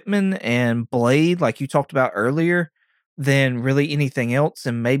Dane Whitman and Blade, like you talked about earlier, than really anything else,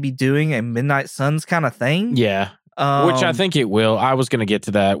 and maybe doing a Midnight Suns kind of thing. Yeah. Which I think it will. I was going to get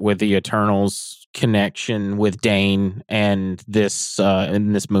to that with the Eternals connection with Dane and this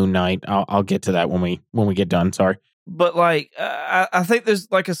Moon Knight. I'll get to that when we get done. Sorry. But like, I think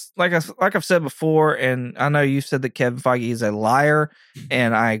there's like I've said before, and I know you said that Kevin Feige is a liar,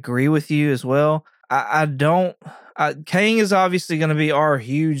 and I agree with you as well. Kang is obviously going to be our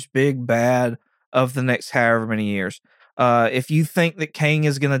huge big bad of the next however many years. If you think that Kang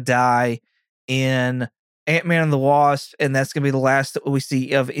is going to die in Ant-Man and the Wasp, and that's going to be the last that we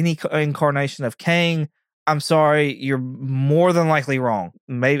see of any incarnation of Kang, I'm sorry, you're more than likely wrong.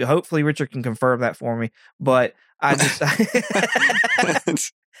 Maybe, hopefully, Richard can confirm that for me. But I just,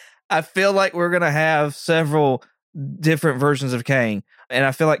 I feel like we're going to have several different versions of Kang, and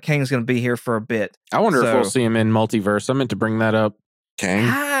I feel like Kang's going to be here for a bit. I wonder if we'll see him in Multiverse. I meant to bring that up.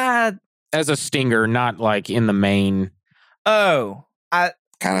 Kang? As a stinger, not like in the main. Oh,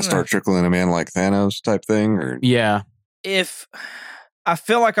 kind of start trickling him in like Thanos type thing, or yeah. If I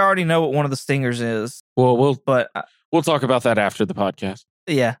feel like I already know what one of the stingers is, well, we'll talk about that after the podcast.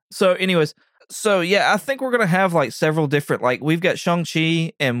 Yeah. So, anyways, I think we're gonna have like several different, like we've got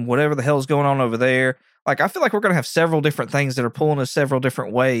Shang-Chi and whatever the hell's going on over there. Like I feel like we're gonna have several different things that are pulling us several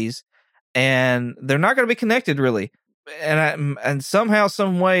different ways, and they're not gonna be connected really. And somehow,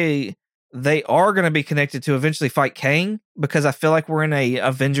 some way, they are going to be connected to eventually fight Kang, because I feel like we're in a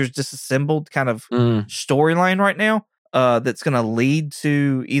Avengers Disassembled kind of storyline right now that's going to lead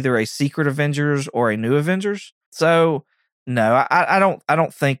to either a Secret Avengers or a New Avengers. So no, I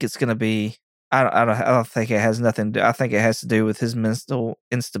don't think it's going to be. I don't think it has nothing. I think it has to do with his mental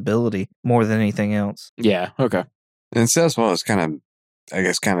instability more than anything else. Yeah. Okay. And so that's what I was kind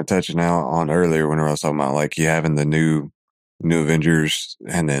of touching out on earlier when I was talking about like you having the new Avengers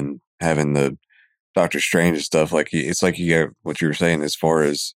and then having the Doctor Strange and stuff. Like it's like you get what you were saying as far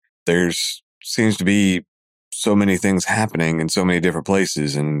as there's seems to be so many things happening in so many different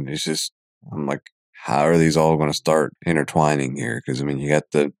places, and it's just I'm like, how are these all going to start intertwining here? Because I mean, you got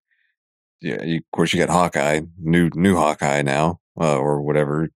of course you got Hawkeye, new Hawkeye now, or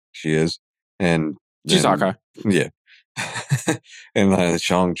whatever she is, and she's Hawkeye, yeah, and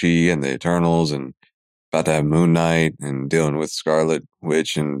Shang-Chi and the Eternals, and about to have Moon Knight and dealing with Scarlet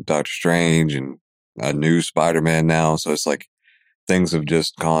Witch and Doctor Strange and a new Spider-Man now. So it's like things have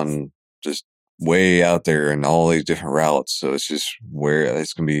just gone just way out there in all these different routes. So it's just where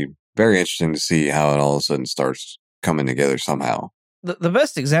it's going to be very interesting to see how it all of a sudden starts coming together somehow. The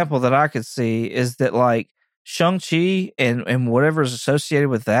best example that I could see is that like Shang-Chi and whatever is associated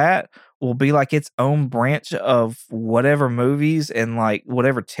with that will be like its own branch of whatever movies and like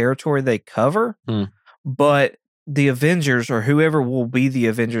whatever territory they cover. But the Avengers or whoever will be the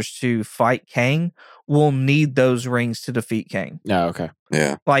Avengers to fight Kang will need those rings to defeat Kang. Oh, okay.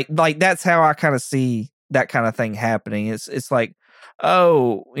 Yeah. Like that's how I kind of see that kind of thing happening. It's like,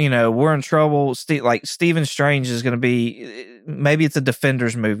 oh, we're in trouble. Like Stephen Strange is going to be, maybe it's a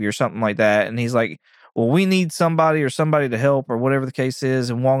Defenders movie or something like that. And he's like, well, we need somebody to help or whatever the case is.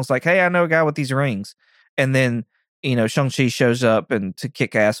 And Wong's like, hey, I know a guy with these rings. And then, Shang-Chi shows up and to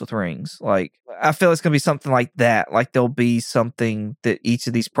kick ass with rings. Like, I feel it's going to be something like that. Like, there'll be something that each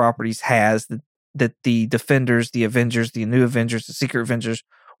of these properties has that the Defenders, the Avengers, the New Avengers, the Secret Avengers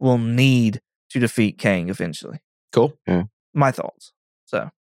will need to defeat Kang eventually. Cool. Yeah. My thoughts. So,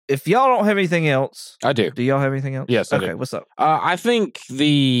 if y'all don't have anything else, I do. Do y'all have anything else? Yes, I okay, do. what's up? I think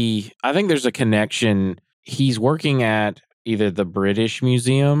there's a connection. He's working at either the British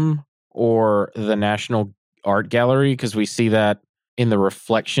Museum or the National Art Gallery, because we see that in the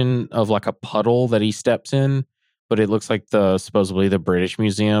reflection of like a puddle that he steps in, but it looks like supposedly the British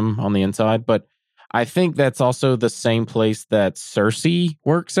Museum on the inside. But I think that's also the same place that Cersei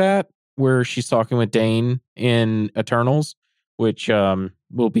works at, where she's talking with Dane in Eternals, which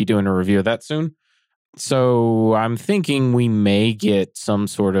we'll be doing a review of that soon. So I'm thinking we may get some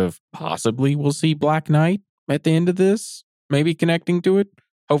sort of, possibly we'll see Black Knight at the end of this, maybe connecting to it.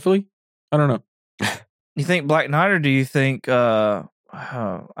 Hopefully. I don't know. You think Black Knight, or do you think I'm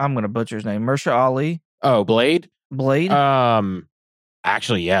going to butcher his name, Mahershala Ali? Oh, Blade? Blade?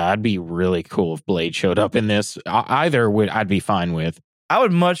 Actually, yeah, I'd be really cool if Blade showed up in this. Either I'd be fine with. I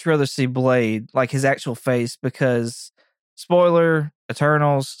would much rather see Blade, like his actual face, because spoiler,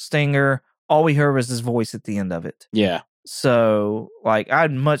 Eternals, Stinger, all we heard was his voice at the end of it. Yeah. So, like,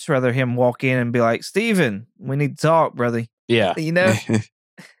 I'd much rather him walk in and be like, Steven, we need to talk, brother. Yeah.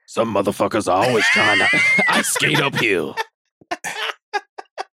 Some motherfuckers are always trying to I skate uphill.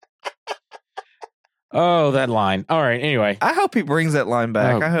 Oh, that line. All right, anyway. I hope he brings that line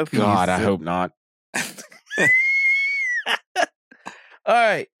back. Oh, I hope he God, I uses it. hope not. All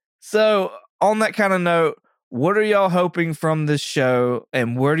right. So, on that kind of note, what are y'all hoping from this show,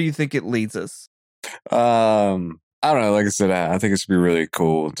 and where do you think it leads us? I don't know. Like I said, I think it's be really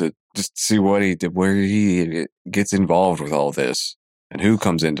cool to just see what he did, where he gets involved with all this, and who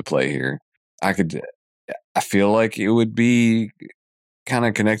comes into play here. I feel like it would be kind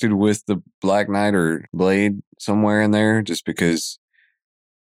of connected with the Black Knight or Blade somewhere in there, just because,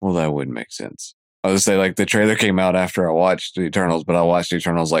 well, that wouldn't make sense. I would say, like, the trailer came out after I watched the Eternals, but I watched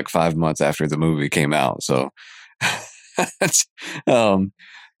Eternals like 5 months after the movie came out. So that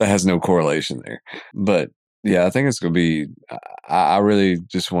has no correlation there. But yeah, I think it's going to be, I really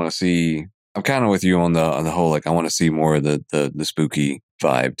just want to see, I'm kind of with you on the whole, like, I want to see more of the spooky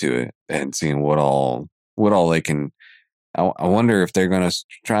vibe to it and seeing what all they can. I wonder if they're going to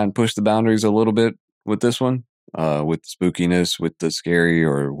try and push the boundaries a little bit with this one, with the spookiness, with the scary,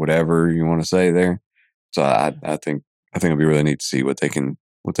 or whatever you want to say there. So I think it'll be really neat to see what they can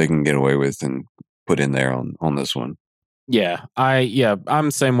get away with and put in there on this one. Yeah, I'm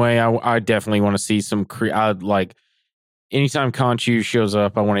the same way. I definitely want to see some like anytime Khonshu shows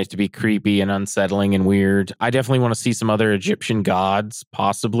up, I want it to be creepy and unsettling and weird. I definitely want to see some other Egyptian gods,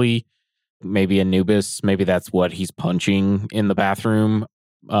 possibly. Maybe Anubis, maybe that's what he's punching in the bathroom,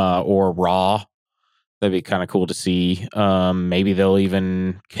 or Ra. That'd be kind of cool to see. Maybe they'll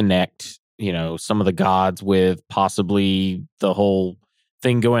even connect some of the gods with possibly the whole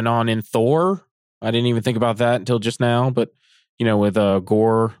thing going on in Thor. I didn't even think about that until just now, but with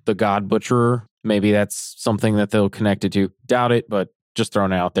Gore, the God Butcherer, maybe that's something that they'll connect it to. Doubt it, but just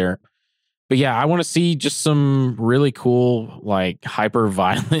throwing it out there. But yeah, I want to see just some really cool, like hyper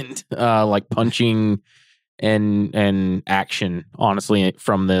violent, like punching and action, honestly,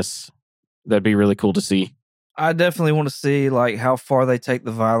 from this. That'd be really cool to see. I definitely want to see like how far they take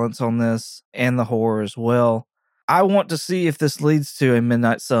the violence on this and the horror as well. I want to see if this leads to a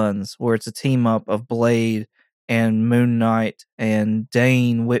Midnight Suns, where it's a team up of Blade and Moon Knight and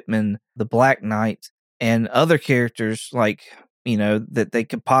Dane Whitman, the Black Knight, and other characters like, that they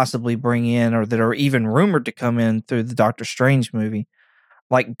could possibly bring in or that are even rumored to come in through the Doctor Strange movie,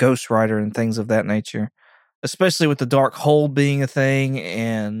 like Ghost Rider and things of that nature. Especially with the Dark Hold being a thing,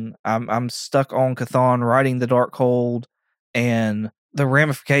 and I'm stuck on Chthon riding the Dark Hold, and the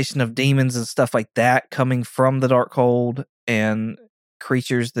ramification of demons and stuff like that coming from the Dark Hold and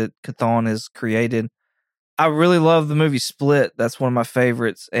creatures that Chthon has created. I really love the movie Split. That's one of my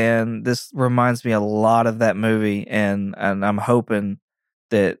favorites, and this reminds me a lot of that movie, and I'm hoping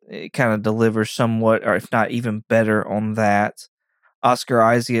that it kind of delivers somewhat, or if not even better, on that. Oscar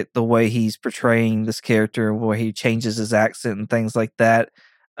Isaac, the way he's portraying this character, where he changes his accent and things like that,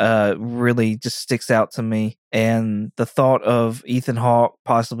 really just sticks out to me. And the thought of Ethan Hawke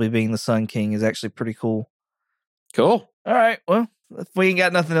possibly being the Sun King is actually pretty cool. Cool. All right. Well, if we ain't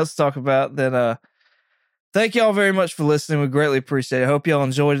got nothing else to talk about, then thank y'all very much for listening. We greatly appreciate it. I hope y'all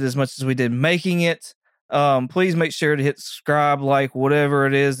enjoyed it as much as we did making it. Please make sure to hit subscribe, like whatever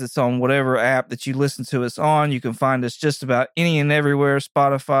it is that's on whatever app that you listen to us on. You can find us just about any and everywhere: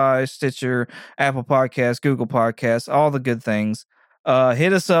 Spotify, Stitcher, Apple Podcasts, Google Podcasts, all the good things.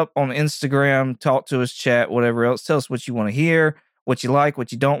 Hit us up on Instagram, talk to us, chat, whatever else. Tell us what you want to hear, what you like,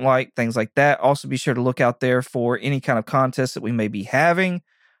 what you don't like, things like that. Also, be sure to look out there for any kind of contest that we may be having.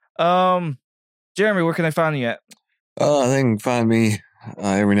 Jeremy, where can I find you at? They can find me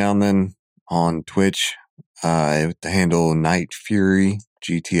every now and then on Twitch with the handle Night Fury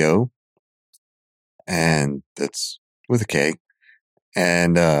GTO, and that's with a K.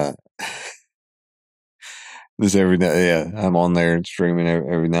 And this every day, yeah, I'm on there streaming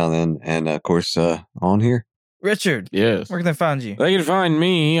every now and then, and of course on here. Richard, yes, where can they find you? They can find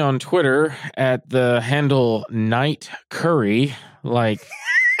me on Twitter at the handle Night Curry, like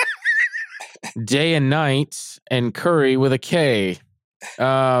day and night, and Curry with a K.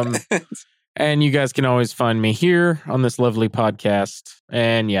 And you guys can always find me here on this lovely podcast.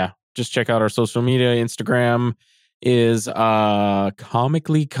 And yeah, just check out our social media. Instagram is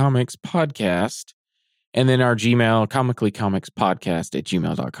Comically Comics Podcast. And then our Gmail,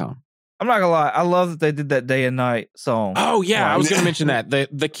 comicallycomicspodcast@gmail.com. I'm not gonna lie, I love that they did that day and night song. Oh yeah, I was gonna mention that.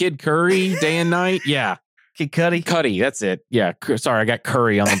 The Kid Curry, Day and Night. Yeah. Kid Cudi. Cudi, that's it. Yeah. Sorry, I got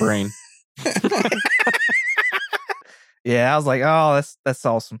Curry on the brain. Yeah, I was like, oh, that's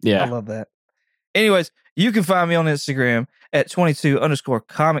awesome. Yeah. I love that. Anyways, you can find me on Instagram at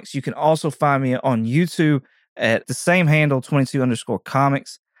 22_comics. You can also find me on YouTube at the same handle,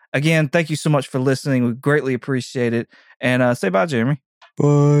 22_comics. Again, thank you so much for listening. We greatly appreciate it. And say bye, Jeremy.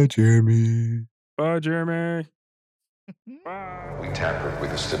 Bye, Jeremy. Bye, Jeremy. Bye. We tampered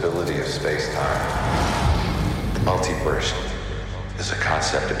with the stability of space-time. The multiverse is a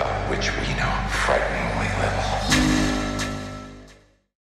concept about which we know frightening